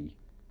play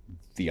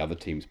the other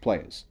team's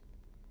players.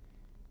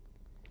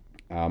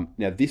 Now,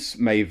 this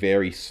may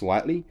vary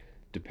slightly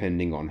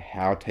depending on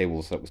how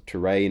tables are set with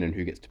terrain and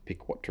who gets to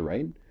pick what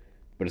terrain.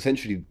 But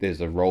essentially,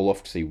 there's a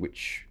roll-off to see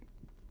which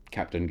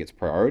captain gets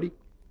priority.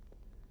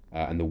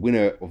 And the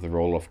winner of the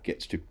roll-off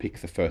gets to pick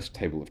the first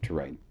table of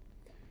terrain.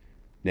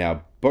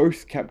 Now,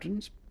 both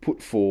captains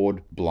put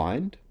forward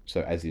blind,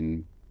 so as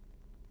in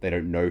they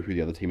don't know who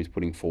the other team is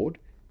putting forward,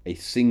 a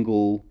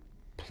single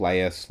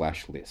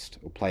player/list,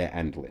 or player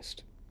and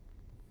list.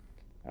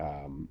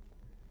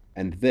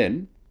 And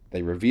then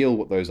they reveal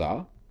what those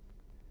are,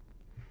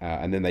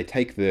 and then they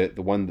take the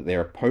one that their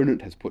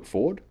opponent has put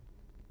forward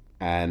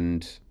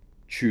and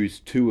choose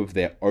 2 of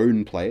their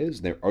own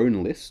players, their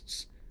own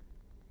lists,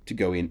 to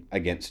go in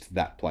against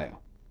that player.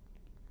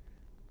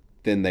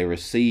 Then they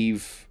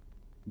receive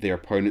their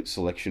opponent's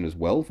selection as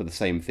well for the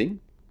same thing,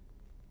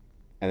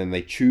 and then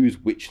they choose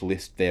which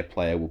list their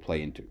player will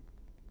play into.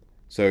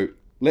 So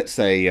let's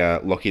say,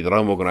 Lockie, that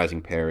I'm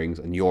organising pairings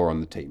and you're on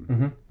the team.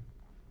 Mm-hmm.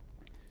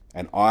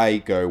 And I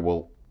go,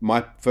 well,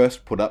 my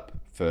first put up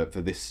for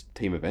this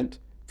team event,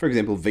 for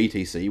example,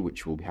 VTC,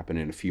 which will happen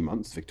in a few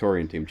months,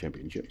 Victorian Team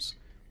Championships.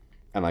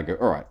 And I go,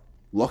 all right,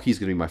 Lockie's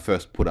going to be my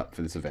first put up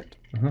for this event.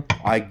 Mm-hmm.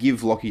 I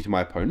give Lockie to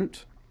my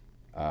opponent,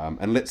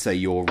 and let's say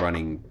you're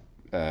running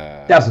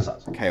Thousand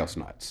Suns. Chaos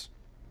Knights.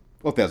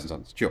 Or Thousand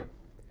Suns, sure.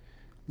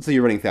 Let's say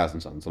you're running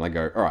Thousand Suns, and I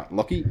go, all right,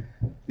 Lockie,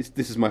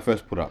 this is my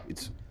first put up.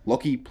 It's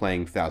Lockie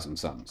playing Thousand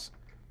Suns.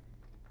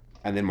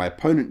 And then my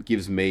opponent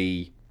gives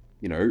me,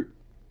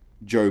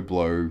 Joe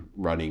Blow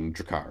running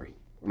Drakari.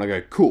 And I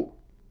go, cool.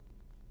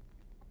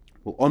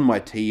 Well, on my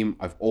team,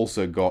 I've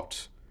also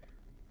got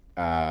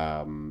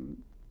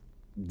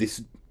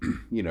this,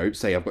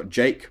 say I've got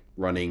Jake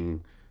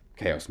running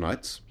Chaos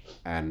Knights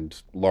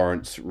and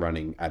Lawrence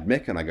running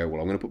Admech, and I go,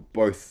 well, I'm going to put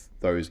both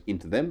those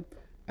into them,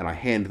 and I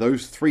hand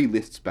those 3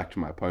 lists back to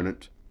my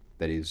opponent.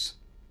 That is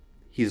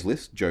his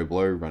list, Joe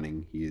Blow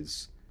running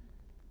his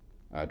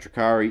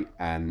Drakari,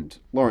 and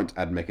Lawrence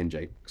Admech and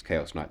Jake's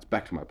Chaos Knights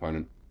back to my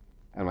opponent,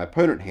 and my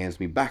opponent hands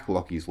me back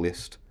Lockie's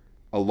list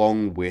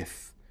along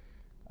with,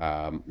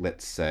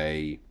 let's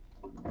say,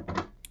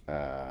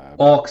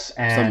 Orcs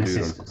and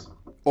Sisters.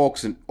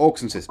 Orcs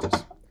and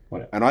Sisters.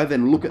 Whatever. And I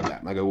then look at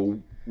that and I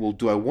go, well,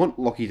 do I want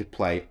Lockie to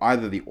play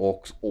either the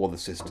Orcs or the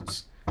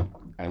Sisters?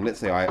 And let's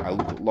say I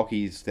look at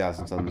Lockie's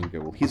Thousand Suns and go,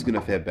 well, he's going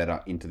to fare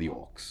better into the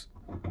Orcs.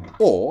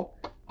 Or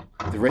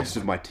the rest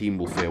of my team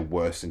will fare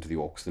worse into the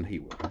Orcs than he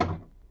will.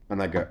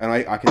 And I go, and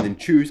I can then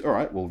choose, all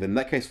right, well, then in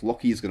that case,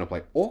 Lockie is going to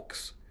play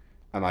Orcs.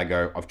 And I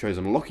go, I've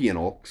chosen Lockie and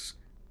Orcs.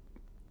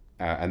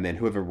 And then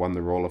whoever won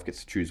the roll-off gets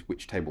to choose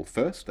which table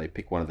first. They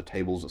pick one of the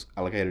tables that's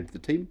allocated to the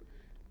team,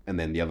 and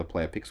then the other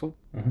player picks one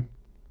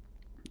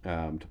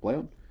to play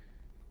on.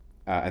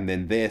 And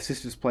then their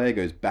Sisters player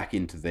goes back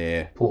into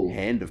their pool.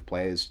 Hand of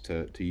players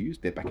to use.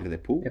 They're back into their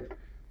pool. Yep.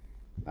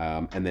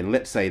 And then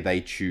let's say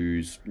they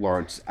choose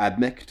Lawrence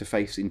Admech to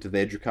face into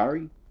their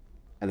Drukhari,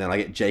 and then I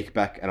get Jake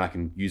back, and I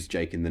can use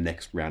Jake in the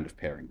next round of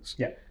pairings.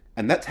 Yeah.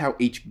 And that's how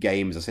each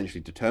game is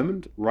essentially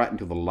determined, right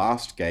until the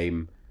last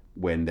game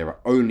when there are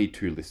only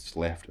 2 lists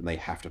left and they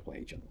have to play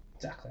each other.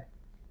 Exactly.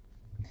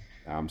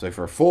 So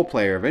for a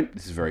 4-player event,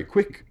 this is very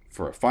quick.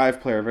 For a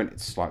 5-player event,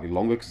 it's slightly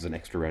longer because it's an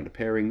extra round of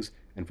pairings.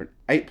 And for an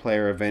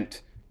 8-player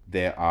event,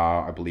 there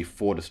are, I believe,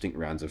 6 distinct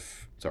rounds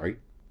of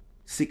pairings.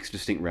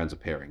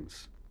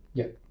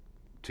 Yeah.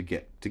 To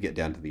get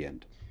down to the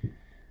end.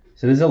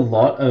 So there's a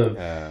lot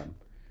of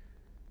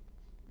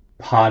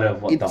part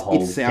of what the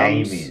whole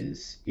game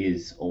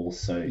is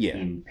also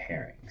in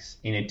pairings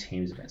in a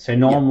teams event. So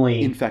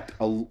normally, in fact,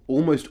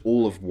 almost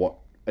all of what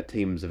a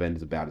teams event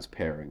is about is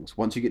pairings.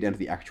 Once you get down to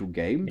the actual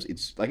games,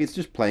 it's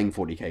just playing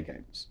 40k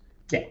games.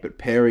 Yeah. But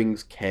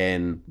pairings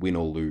can win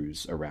or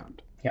lose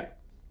around. Yeah.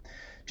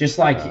 Just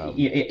like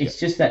it's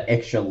just that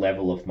extra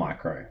level of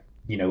micro.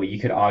 Where you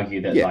could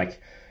argue that like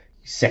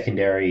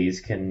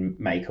secondaries can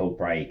make or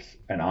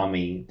break an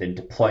army, then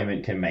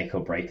deployment can make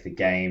or break the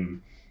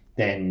game.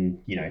 Then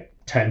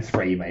turn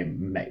 3 may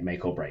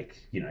make or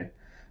break. You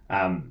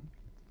want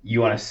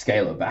to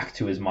scale it back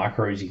to as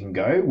micro as you can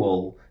go.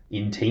 Well,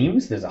 in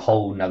teams, there's a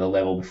whole nother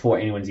level before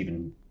anyone's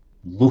even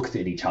looked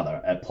at each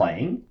other at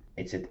playing.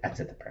 That's at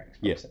the pairings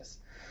process,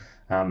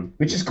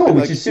 which is cool,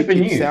 which is super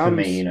new for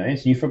me.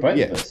 It's new for both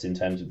of us in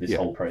terms of this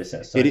whole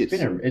process. So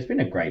it's been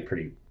a great,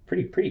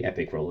 pretty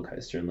epic roller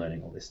coaster in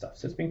learning all this stuff.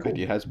 So it's been cool.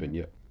 It has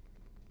been,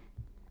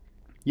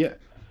 yeah.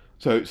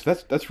 So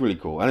that's really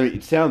cool. I mean,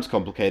 it sounds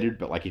complicated,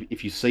 but like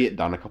if you see it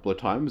done a couple of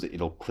times,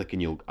 it'll click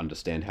and you'll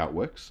understand how it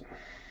works.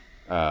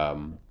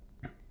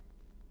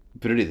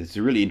 But it's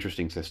a really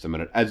interesting system,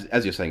 and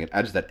as you're saying, it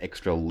adds that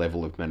extra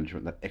level of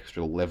management, that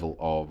extra level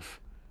of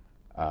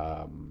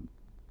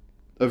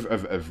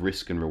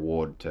risk and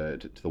reward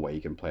to the way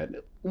you can play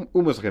it.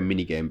 Almost like a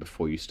mini game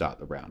before you start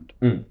the round.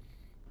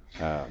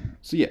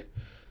 So yeah.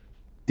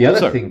 The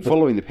other thing,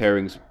 following the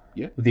pairings,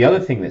 the other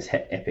thing that's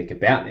epic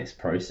about this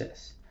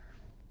process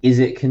is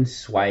it can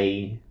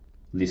sway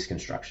list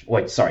construction.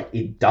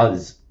 It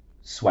does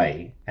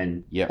sway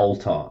and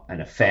alter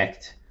and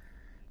affect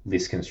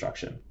list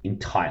construction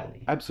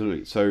entirely.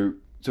 Absolutely. So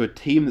a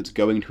team that's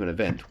going to an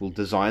event will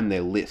design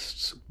their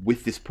lists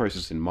with this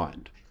process in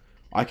mind.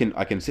 I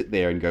can sit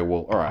there and go,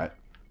 well, all right,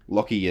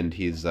 Lockie and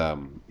his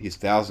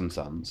Thousand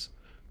Sons.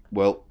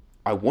 Well,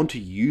 I want to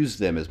use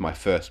them as my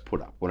first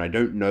put up when I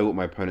don't know what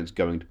my opponent's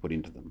going to put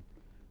into them,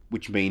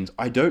 which means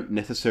I don't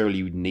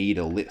necessarily need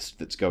a list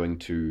that's going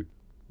to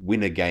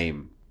win a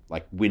game,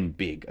 like win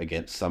big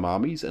against some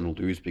armies and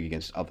lose big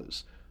against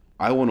others.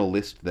 I want a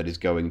list that is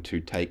going to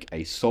take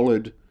a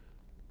solid,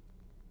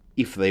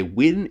 if they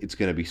win, it's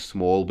going to be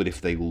small, but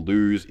if they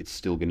lose, it's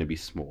still going to be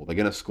small. They're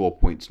going to score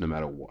points no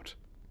matter what.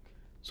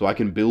 So I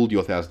can build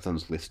your Thousand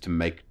Sons list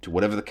to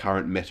whatever the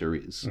current meta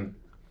is,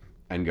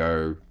 and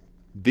go,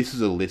 this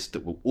is a list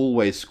that will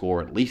always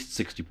score at least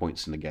 60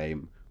 points in a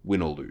game,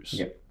 win or lose.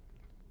 Yep.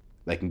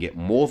 They can get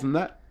more than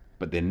that,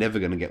 but they're never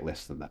going to get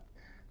less than that.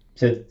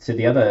 So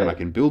the other... And I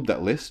can build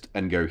that list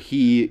and go,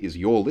 here is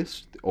your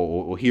list,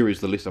 or here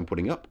is the list I'm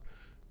putting up.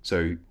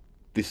 So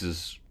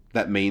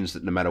that means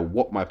that no matter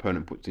what my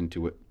opponent puts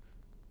into it,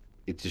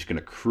 it's just going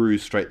to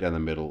cruise straight down the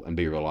middle and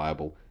be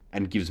reliable,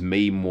 and gives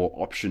me more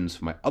options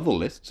for my other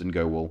lists and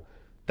go, well,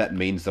 that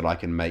means that I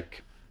can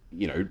make,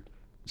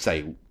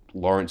 say,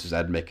 Lawrence's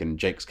Admech and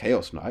Jake's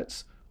Chaos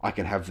Knights, I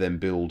can have them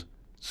build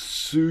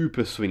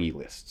super swingy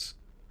lists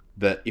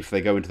that if they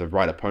go into the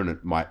right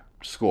opponent might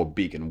score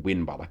big and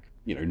win by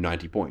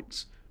 90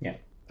 points. Yeah.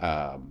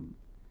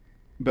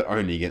 But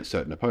only against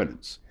certain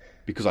opponents,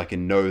 because I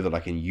can know that I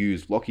can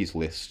use Lockie's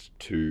list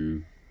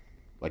to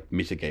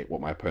mitigate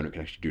what my opponent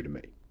can actually do to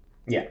me.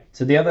 Yeah.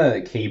 So the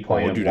other key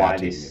point of why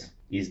this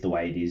is the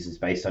way it is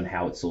based on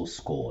how it's all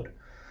scored.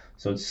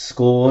 So it's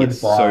scored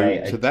by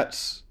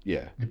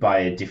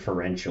a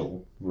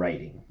differential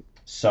rating.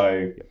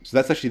 So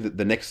that's actually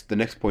the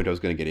next point I was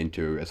going to get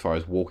into as far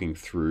as walking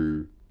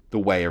through the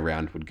way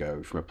around would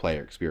go from a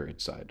player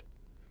experience side.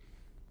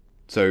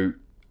 So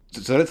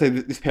let's say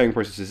this pairing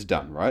process is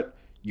done, right?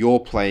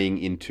 You're playing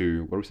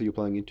into, what do we say you're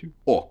playing into?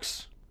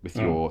 Orcs with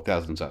your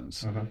Thousand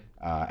Sons.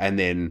 And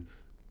then,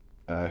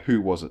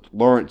 who was it?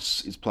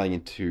 Lawrence is playing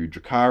into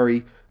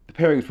Drukhari. The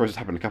pairing process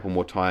happened a couple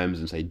more times,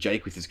 and say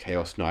Jake with his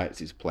Chaos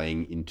Knights is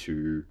playing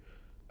into,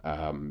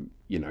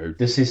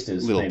 the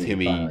sisters, little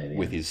Timmy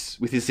with his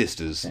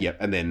sisters. Yep.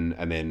 And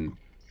then,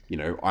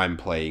 I'm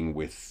playing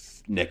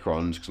with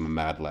Necrons because I'm a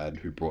mad lad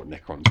who brought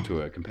Necrons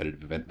to a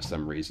competitive event for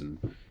some reason,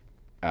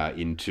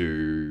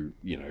 into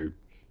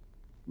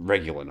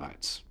regular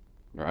Knights,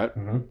 right?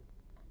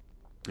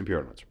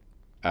 Imperial Knights,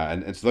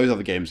 and so those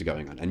other games are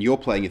going on, and you're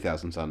playing your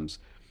Thousand Sons,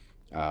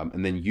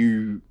 and then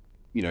you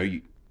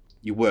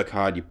work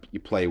hard, you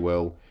play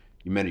well,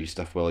 you manage your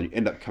stuff well, and you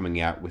end up coming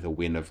out with a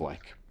win of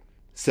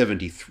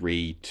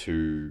 73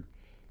 to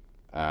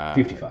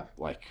 55.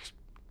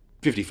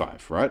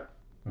 55, right?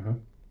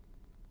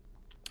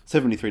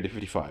 73 to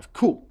 55.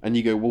 Cool. And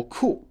you go, well,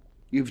 cool.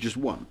 You've just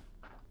won.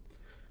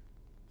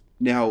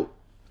 Now,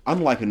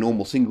 unlike a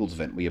normal singles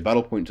event where your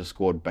battle points are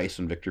scored based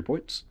on victory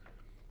points,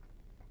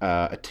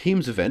 a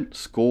teams event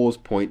scores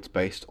points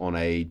based on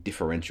a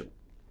differential.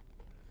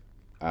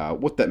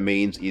 What that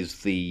means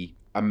is the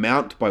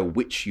amount by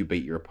which you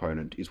beat your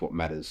opponent is what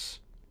matters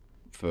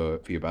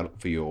for your battle,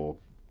 for your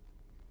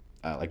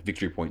like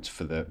victory points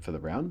for the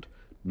round,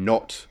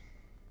 not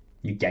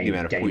the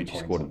amount of points you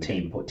scored in the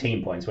game.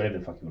 Team points, whatever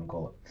the fuck you want to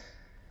call it.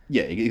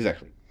 Yeah,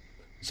 exactly.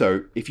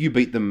 So if you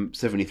beat them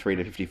 73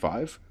 to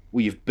 55,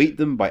 well, you've beat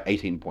them by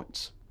 18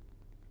 points.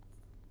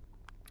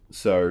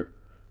 So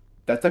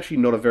that's actually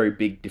not a very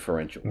big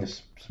differential.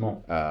 It's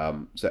small.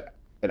 So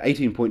an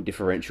 18-point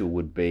differential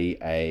would be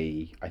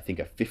I think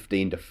a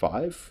 15 to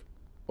 5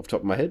 off the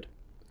top of my head.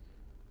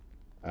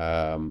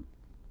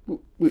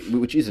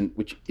 Which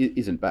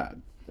isn't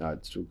bad.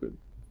 It's still good.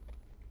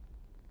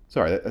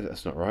 Sorry,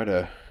 that's not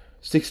right.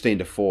 16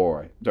 to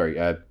 4.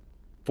 Sorry,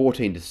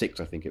 14 to 6,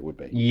 I think it would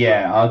be.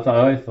 Yeah, I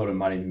thought it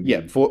might even be...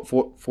 Yeah,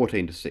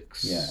 14 to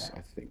 6, yeah. I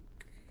think.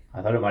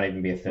 I thought it might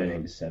even be a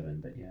 13 to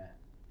 7, but yeah.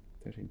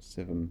 13 to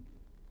 7.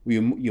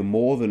 Well, you're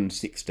more than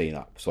 16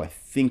 up, so I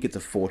think it's a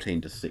 14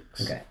 to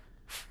 6. Okay.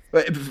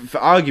 But for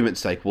argument's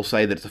sake, we'll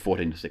say that it's a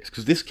 14 to 6,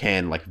 because this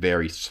can like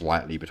vary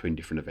slightly between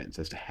different events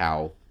as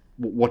to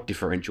what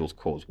differentials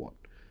cause what.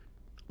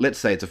 Let's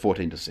say it's a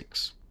 14 to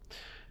 6.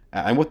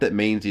 And what that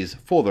means is,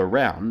 for the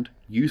round,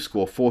 you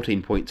score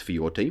 14 points for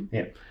your team.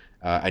 Yep.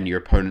 And your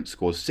opponent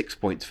scores 6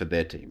 points for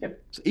their team.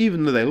 Yep. So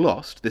even though they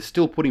lost, they're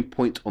still putting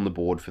points on the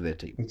board for their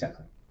team.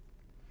 Exactly.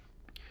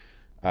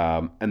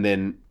 And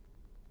then,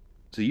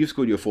 so you've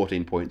scored your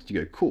 14 points.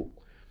 You go, cool.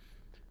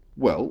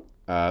 Well,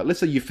 let's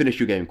say you finish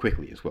your game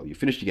quickly as well. You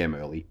finished your game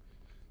early.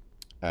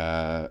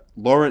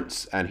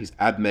 Lawrence and his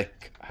Admech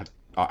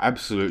are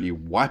absolutely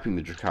wiping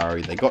the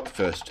Drakari. They got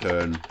first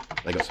turn.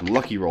 They got some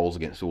lucky rolls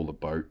against all the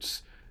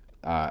boats.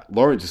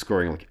 Lawrence is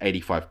scoring like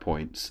 85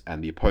 points,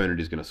 and the opponent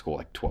is going to score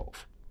like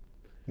 12.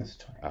 That's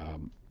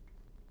 20.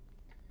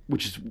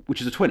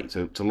 Which is a 20.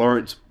 So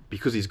Lawrence,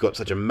 because he's got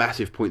such a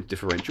massive point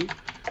differential,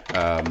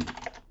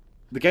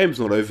 the game's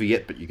not over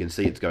yet, but you can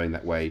see it's going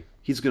that way.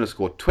 He's going to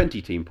score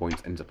 20 team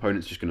points, and his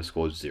opponent's just going to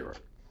score 0.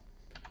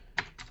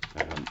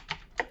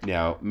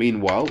 Now,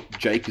 meanwhile,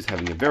 Jake is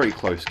having a very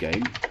close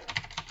game.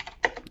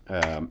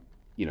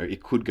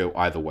 It could go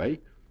either way.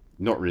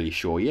 Not really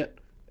sure yet.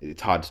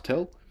 It's hard to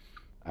tell.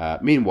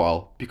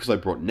 Meanwhile, because I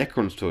brought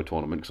Necrons to a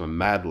tournament, because I'm a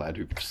mad lad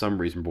who for some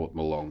reason brought them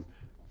along,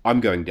 I'm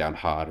going down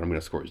hard and I'm going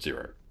to score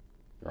 0.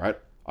 Alright?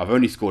 I've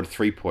only scored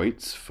 3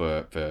 points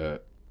for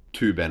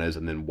 2 banners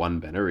and then 1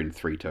 banner in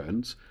 3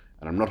 turns,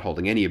 and I'm not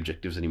holding any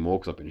objectives anymore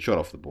because I've been shot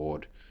off the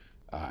board,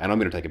 and I'm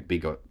going to take a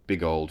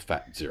big old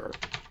fat 0.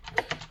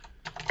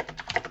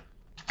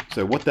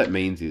 So what that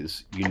means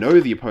is,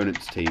 the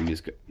opponent's team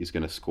is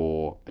going to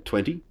score a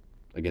 20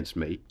 against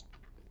me.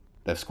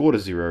 They've scored a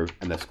 0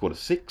 and they've scored a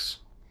 6.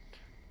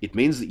 It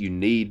means that you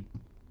need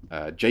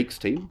Jake's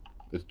team,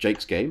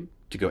 Jake's game,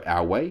 to go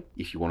our way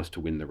if you want us to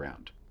win the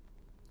round.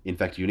 In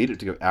fact, you need it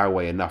to go our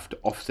way enough to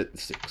offset the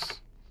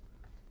 6.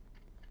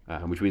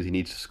 Which means he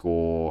needs to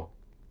score,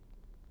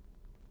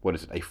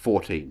 a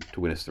 14 to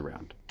win us the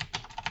round.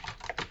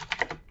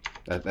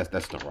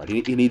 That's not right.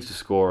 He needs to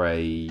score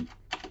a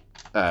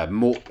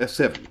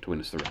 7 to win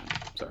us the round.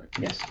 Sorry.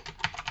 Yes.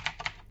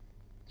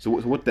 So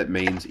what that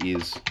means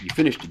is you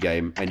finish the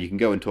game and you can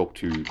go and talk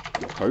to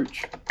your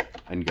coach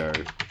and go,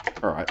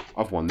 all right,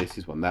 I've won this,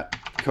 he's won that.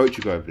 The coach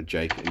will go over to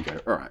Jake and go,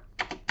 all right,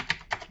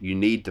 you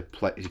need to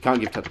play. You can't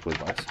give tactical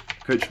advice.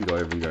 The coach can go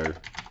over and go,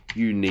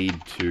 you need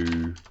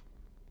to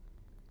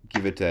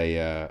give it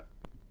a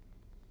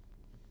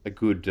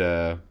good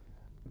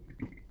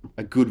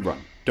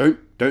run.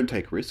 Don't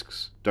take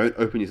risks. Don't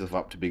open yourself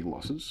up to big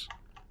losses.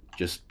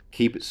 Just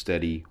keep it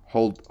steady.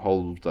 Hold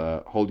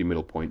your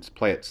middle points.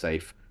 Play it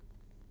safe.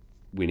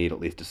 We need at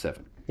least a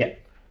 7. Yeah.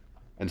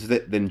 And so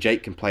then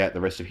Jake can play out the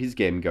rest of his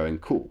game going,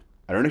 cool,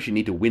 I don't actually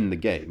need to win the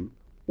game.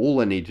 All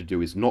I need to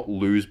do is not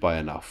lose by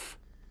enough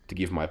to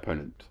give my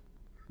opponent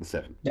the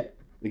 7. Yeah.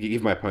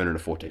 Give my opponent a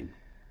 14.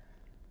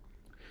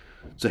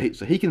 So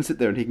he can sit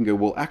there and he can go,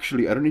 well,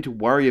 actually, I don't need to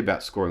worry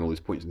about scoring all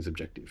these points in this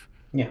objective.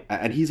 Yeah.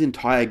 And his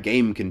entire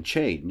game can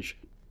change.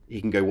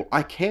 He can go, well,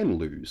 I can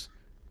lose.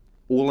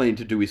 All I need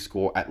to do is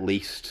score at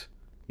least,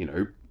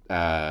 70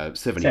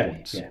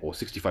 points or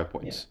 65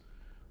 points.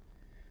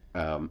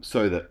 Yeah.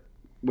 So that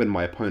when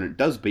my opponent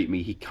does beat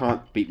me, he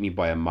can't beat me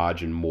by a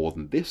margin more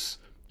than this.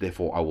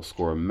 Therefore, I will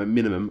score a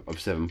minimum of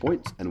 7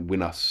 points and win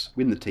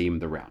the team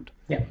the round.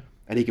 Yeah.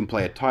 And he can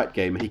play a tight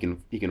game. He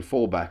can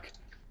fall back.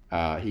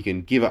 He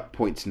can give up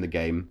points in the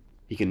game.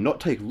 He can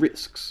not take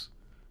risks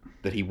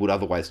that he would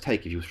otherwise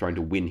take if he was trying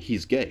to win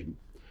his game.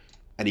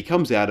 And he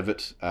comes out of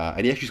it,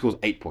 and he actually scores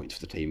 8 points for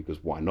the team,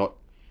 because why not?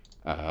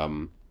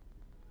 And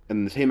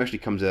the team actually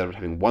comes out of it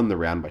having won the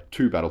round by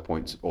 2 battle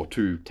points, or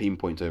 2 team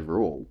points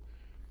overall.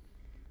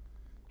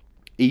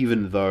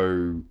 Even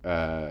though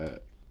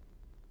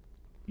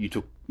you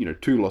took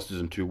 2 losses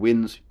and 2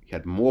 wins, you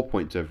had more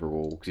points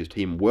overall, because his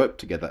team worked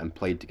together and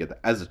played together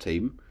as a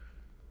team,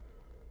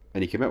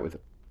 and he came out with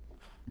it.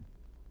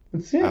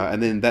 That's it.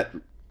 And then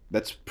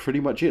that's pretty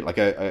much it. Like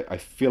I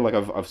feel like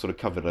I've sort of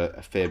covered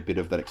a fair bit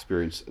of that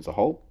experience as a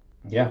whole.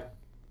 Yeah.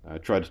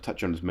 Tried to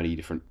touch on as many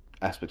different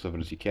aspects of it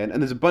as you can,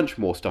 and there's a bunch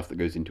more stuff that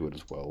goes into it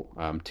as well.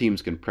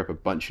 Teams can prep a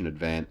bunch in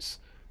advance.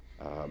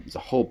 There's a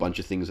whole bunch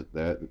of things that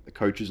the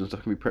coaches and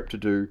stuff can be prepped to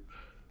do.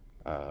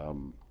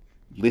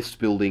 List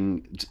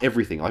building, it's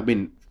everything. I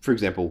mean, for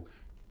example,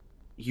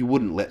 you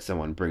wouldn't let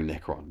someone bring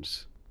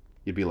Necrons.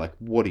 You'd be like,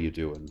 "What are you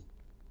doing?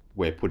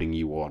 We're putting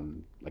you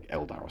on like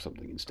Eldar or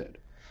something instead."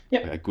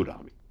 Yep. Like a good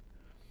army.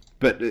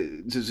 But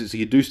so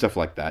you do stuff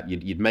like that.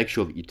 You'd make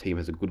sure that your team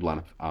has a good lineup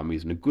of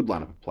armies and a good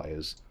lineup of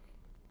players,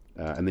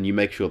 and then you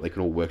make sure that they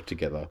can all work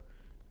together,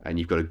 and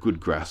you've got a good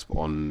grasp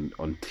on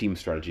team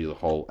strategy as a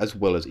whole, as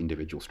well as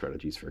individual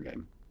strategies for a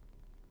game.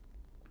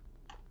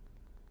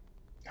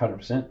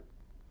 100%.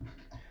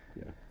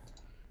 Yeah.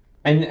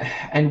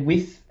 And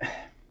with,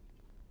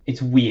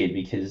 it's weird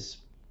because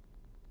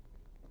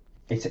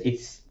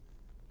it's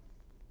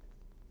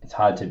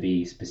hard to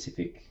be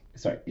specific.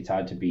 Sorry, it's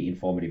hard to be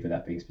informative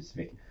without being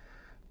specific.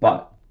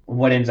 But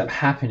what ends up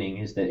happening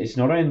is that it's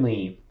not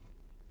only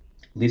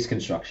list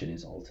construction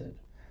is altered,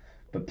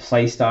 but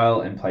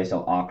playstyle and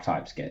playstyle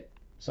archetypes get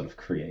sort of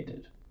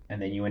created.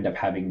 And then you end up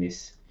having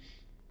this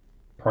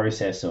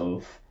process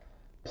of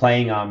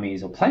playing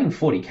armies or playing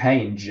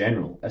 40k in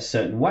general a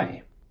certain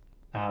way,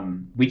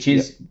 which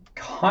is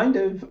kind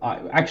of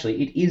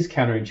actually it is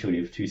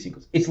counterintuitive to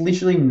singles. It's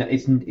literally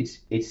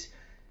it's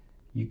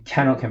you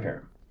cannot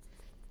compare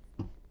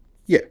them.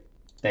 Yeah,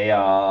 they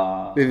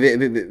are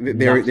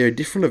they're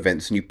different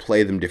events, and you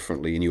play them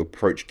differently, and you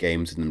approach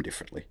games in them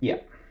differently. Yeah,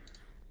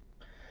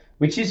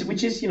 which is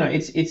it's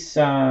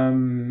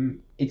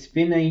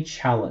been a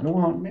challenge.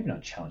 Well, maybe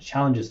not challenge.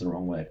 Challenge is the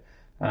wrong word.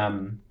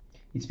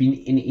 It's been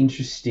an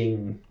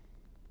interesting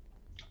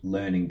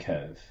learning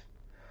curve,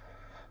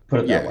 put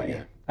it that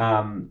way,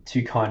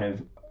 to kind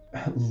of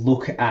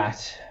look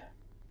at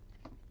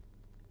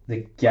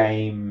the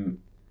game.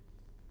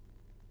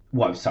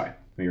 Well, sorry,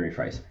 let me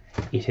rephrase.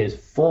 It has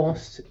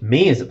forced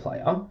me as a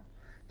player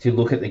to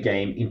look at the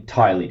game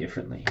entirely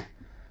differently.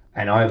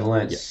 And I've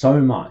learned so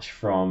much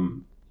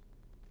from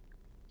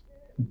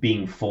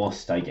being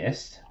forced, I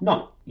guess,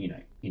 not,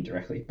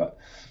 indirectly, but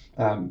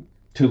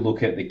to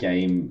look at the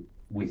game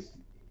with,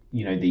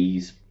 with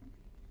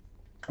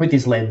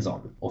this lens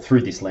on, or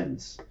through this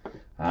lens.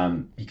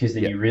 Because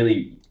then you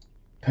really,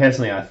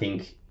 personally, I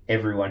think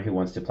everyone who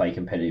wants to play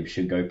competitive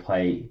should go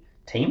play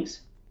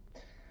teams,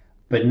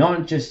 but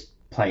not just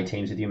play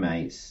teams with your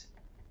mates.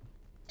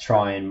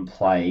 Try and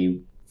play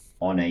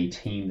on a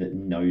team that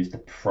knows the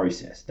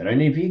process. They don't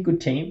need to be a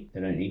good team.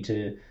 They don't need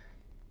to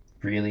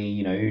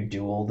really,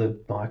 do all the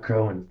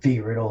micro and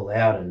figure it all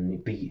out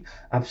and be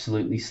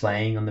absolutely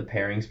slaying on the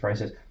pairings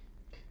process.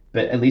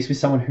 But at least with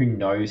someone who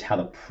knows how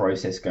the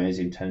process goes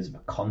in terms of a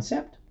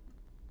concept.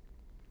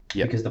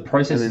 Yeah. Because the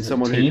process is a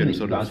team that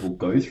you guys will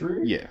go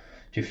through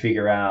to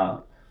figure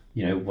out,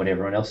 what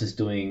everyone else is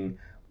doing,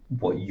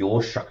 what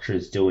your structure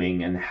is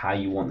doing, and how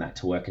you want that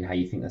to work and how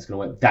you think that's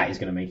going to work. That is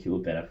going to make you a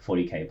better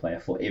 40k player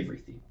for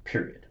everything,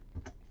 period.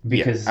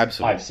 Because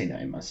I've seen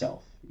that in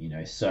myself,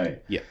 so...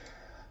 Yeah.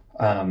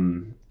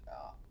 I'm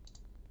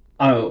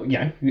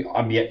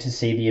yet to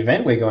see the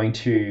event. We're going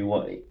to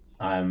what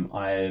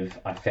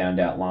I found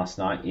out last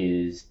night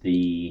is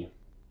the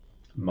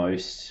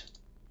most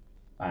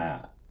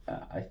I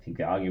think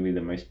arguably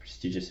the most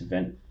prestigious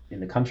event in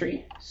the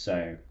country.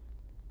 So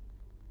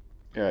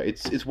yeah,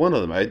 it's one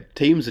of them.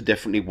 Teams are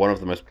definitely one of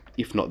the most,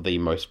 if not the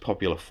most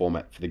popular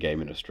format for the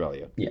game in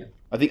Australia. Yeah,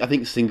 I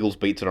think singles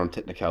beats it on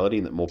technicality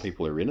and that more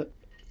people are in it,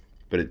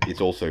 but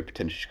it's also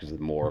potentially because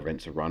more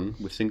events are run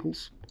with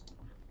singles.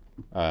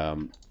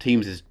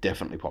 Teams is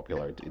definitely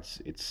popular.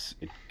 It's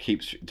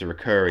a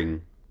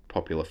recurring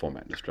popular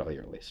format in Australia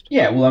at least.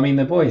 Yeah, well, I mean,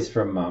 the boys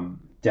from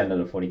down to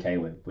the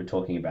 40k we're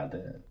talking about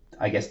the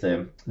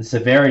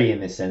severity in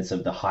the sense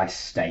of the high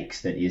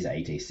stakes that is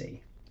ATC.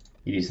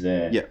 It is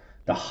the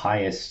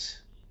highest,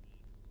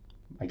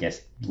 I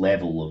guess,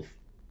 level of,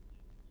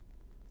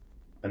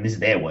 and this is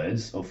their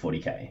words, of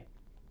 40k.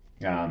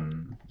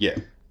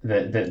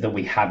 That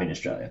we have in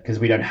Australia, because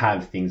we don't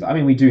have things. I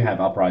mean, we do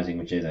have Uprising,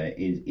 which is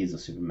a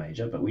super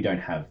major, but we don't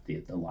have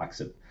the likes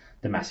of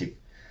the massive.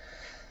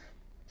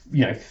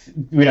 We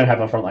don't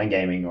have a Frontline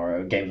Gaming or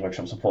a Games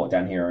Workshop support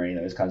down here or any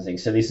of those kinds of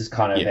things. So this is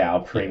kind of our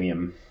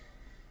premium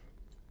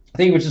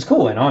thing, which is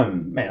cool. And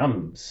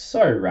I'm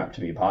so rapt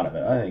to be a part of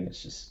it. I think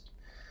it's just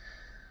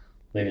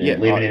living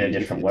in a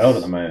different world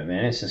at the moment,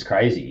 man. It's just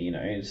crazy,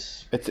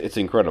 It's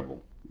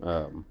incredible.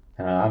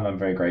 I'm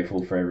very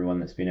grateful for everyone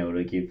that's been able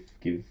to give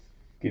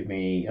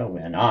me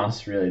and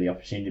us really the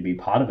opportunity to be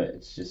part of it.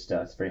 It's just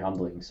it's very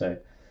humbling. So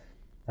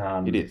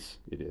it is.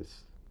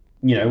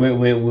 We're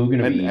going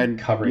to be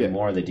covering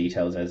more of the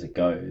details as it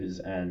goes,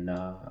 and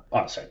not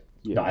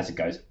as it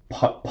goes,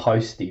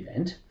 post the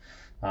event.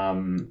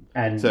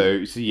 And so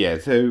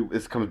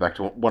this comes back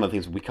to one of the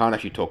things we can't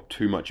actually talk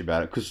too much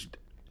about it because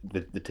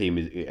the team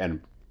is, and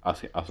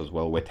us as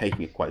well, we're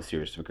taking it quite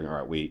serious. We're going, all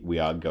right, we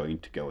are going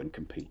to go and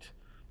compete.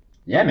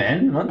 Yeah,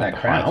 man, I want that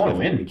crown. I want to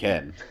win. We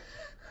can.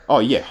 Oh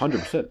yeah,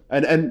 100%.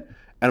 And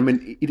I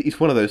mean, it's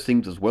one of those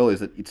things as well. Is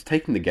that it's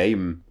taking the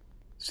game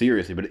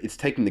seriously, but it's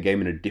taking the game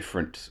in a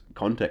different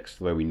context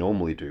the way we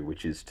normally do,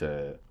 which is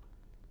to,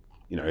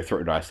 throw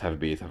a dice, have a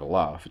beer, have a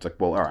laugh. It's like,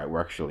 well, all right,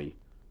 we're actually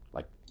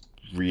like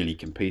really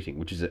competing,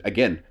 which is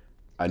again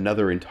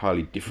another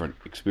entirely different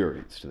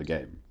experience to the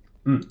game,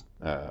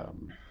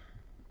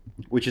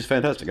 which is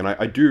fantastic. And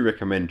I do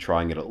recommend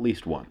trying it at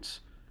least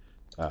once.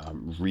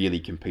 Really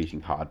competing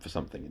hard for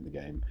something in the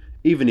game,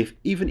 even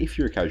if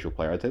you're a casual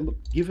player, I'd say, look,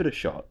 give it a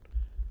shot.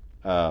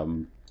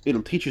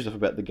 It'll teach you stuff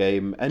about the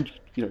game, and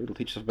it'll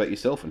teach you stuff about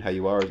yourself and how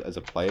you are as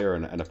a player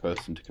and a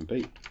person to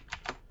compete.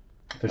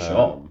 For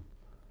sure.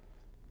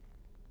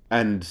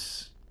 And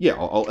yeah,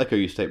 I'll echo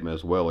your statement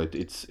as well.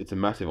 It's a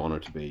massive honor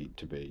to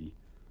be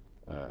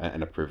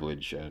and a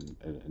privilege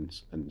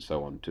and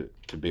so on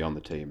to be on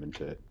the team and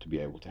to be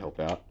able to help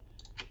out.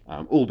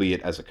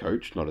 Albeit as a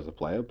coach, not as a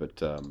player,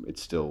 but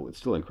it's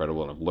still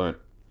incredible, and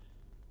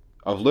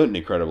I've learned an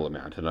incredible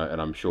amount, and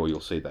I'm sure you'll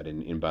see that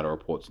in battle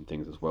reports and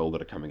things as well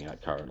that are coming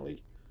out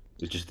currently.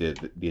 It's just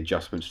the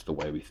adjustments to the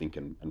way we think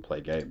and play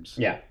games.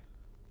 Yeah.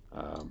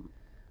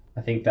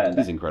 I think that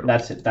is incredible.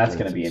 That's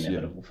going to be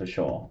inevitable for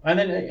sure. And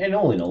then, and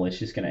all in all, it's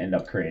just going to end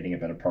up creating a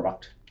better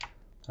product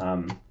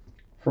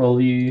for all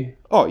of you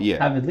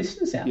avid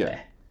listeners out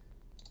there.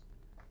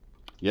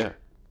 Yeah.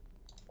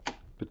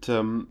 But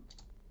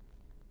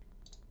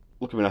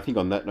look, I mean, I think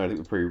on that note, I think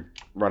we'll probably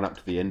run up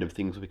to the end of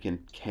things we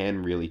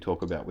can really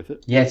talk about with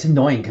it. Yeah, it's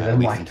annoying because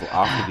I'm like, until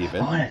after the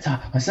event.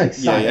 I'm so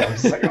excited. Yeah. I'm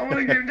just like, I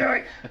want to keep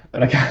doing,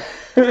 but I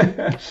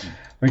can't.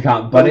 We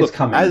can't. But it's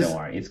coming. Don't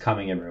worry, it's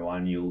coming,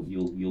 everyone.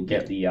 You'll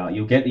get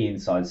the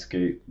inside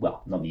scoop.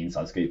 Well, not the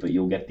inside scoop, but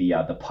you'll get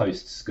the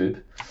post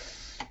scoop.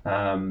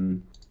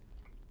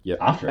 Yeah.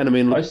 After and I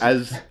mean, look,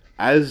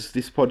 as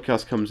this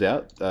podcast comes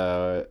out,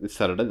 this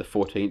Saturday the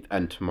 14th,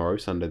 and tomorrow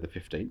Sunday the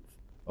 15th.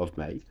 Of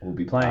May. We'll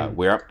be playing.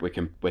 We're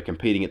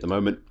competing at the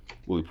moment.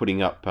 We'll be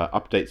putting up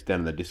updates down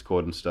in the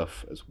Discord and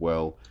stuff as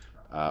well.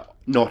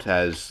 Not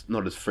as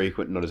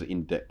frequent, not as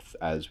in depth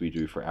as we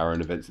do for our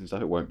own events and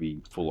stuff. It won't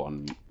be full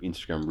on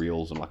Instagram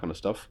reels and that kind of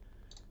stuff.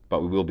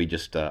 But we will be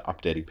just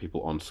updating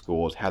people on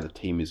scores, how the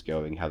team is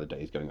going, how the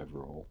day is going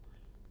overall.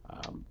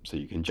 So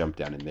you can jump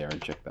down in there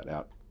and check that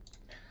out.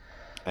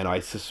 And I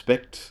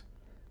suspect,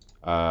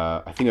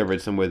 I think I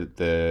read somewhere that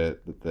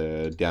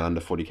the Down Under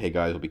 40k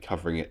guys will be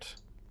covering it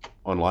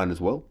online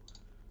as well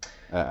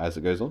as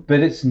it goes on,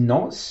 but it's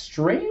not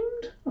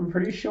streamed. I'm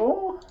pretty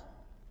sure.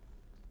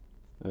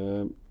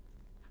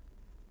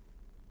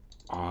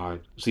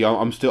 See,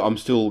 I'm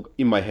still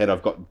in my head.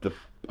 I've got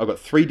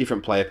 3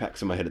 different player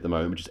packs in my head at the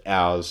moment, which is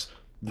ours,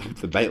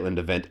 the Maitland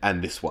event,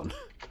 and this one.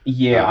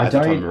 Yeah, I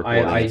don't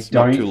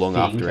not too long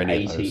think after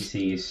any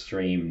ATC is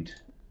streamed.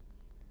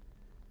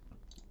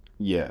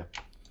 Yeah,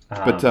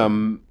 but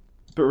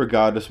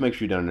regardless, make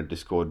sure you're down in the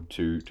Discord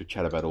to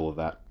chat about all of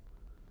that.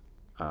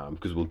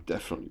 Because we'll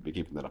definitely be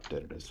keeping that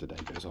updated as the day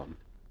goes on.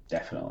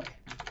 Definitely.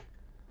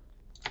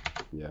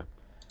 Yeah.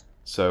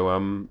 So,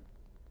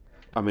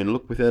 I mean,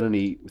 look, without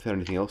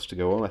anything else to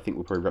go on, I think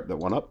we'll probably wrap that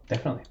one up.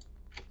 Definitely.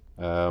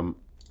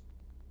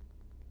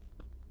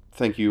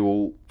 Thank you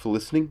all for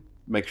listening.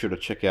 Make sure to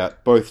check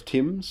out both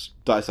Tim's,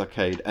 Dice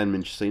Arcade and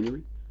Miniature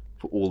Scenery,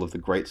 for all of the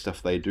great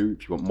stuff they do.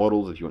 If you want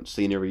models, if you want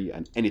scenery,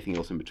 and anything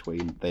else in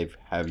between, they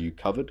have you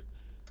covered.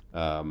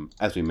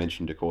 As we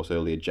mentioned, of course,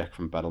 earlier, Jack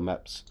from Battle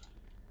Maps.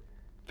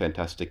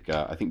 Fantastic.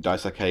 I think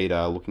Dice Arcade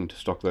are looking to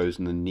stock those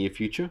in the near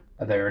future.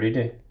 They already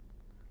do.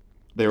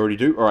 They already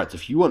do? Alright, so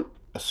if you want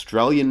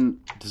Australian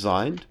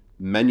designed,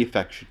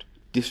 manufactured,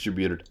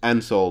 distributed,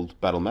 and sold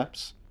battle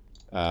maps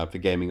for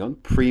gaming on,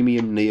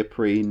 premium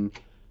neoprene,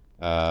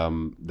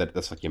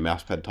 that's like your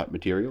mousepad type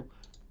material,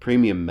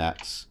 premium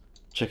mats,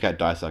 check out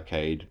Dice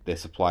Arcade. They're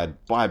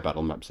supplied by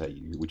Battle Maps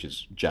AU, which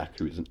is Jack,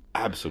 who is an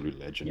absolute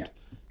legend. Yeah.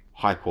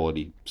 High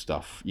quality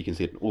stuff. You can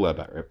see it in all our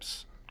bat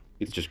reps.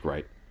 It's just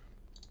great.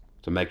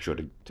 So make sure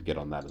to get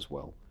on that as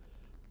well.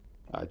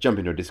 Jump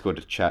into a Discord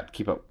to chat.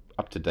 Keep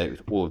up to date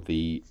with all of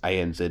the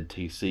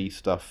ANZTC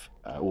stuff,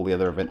 all the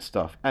other event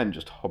stuff, and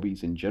just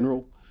hobbies in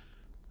general.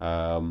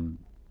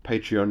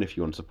 Patreon, if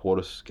you want to support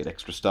us, get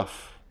extra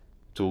stuff.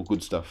 It's all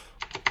good stuff,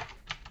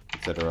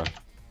 etc.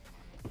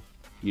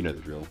 You know the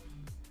drill.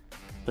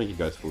 Thank you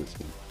guys for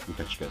listening. We'll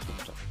catch you guys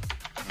next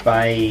time.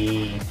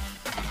 Bye.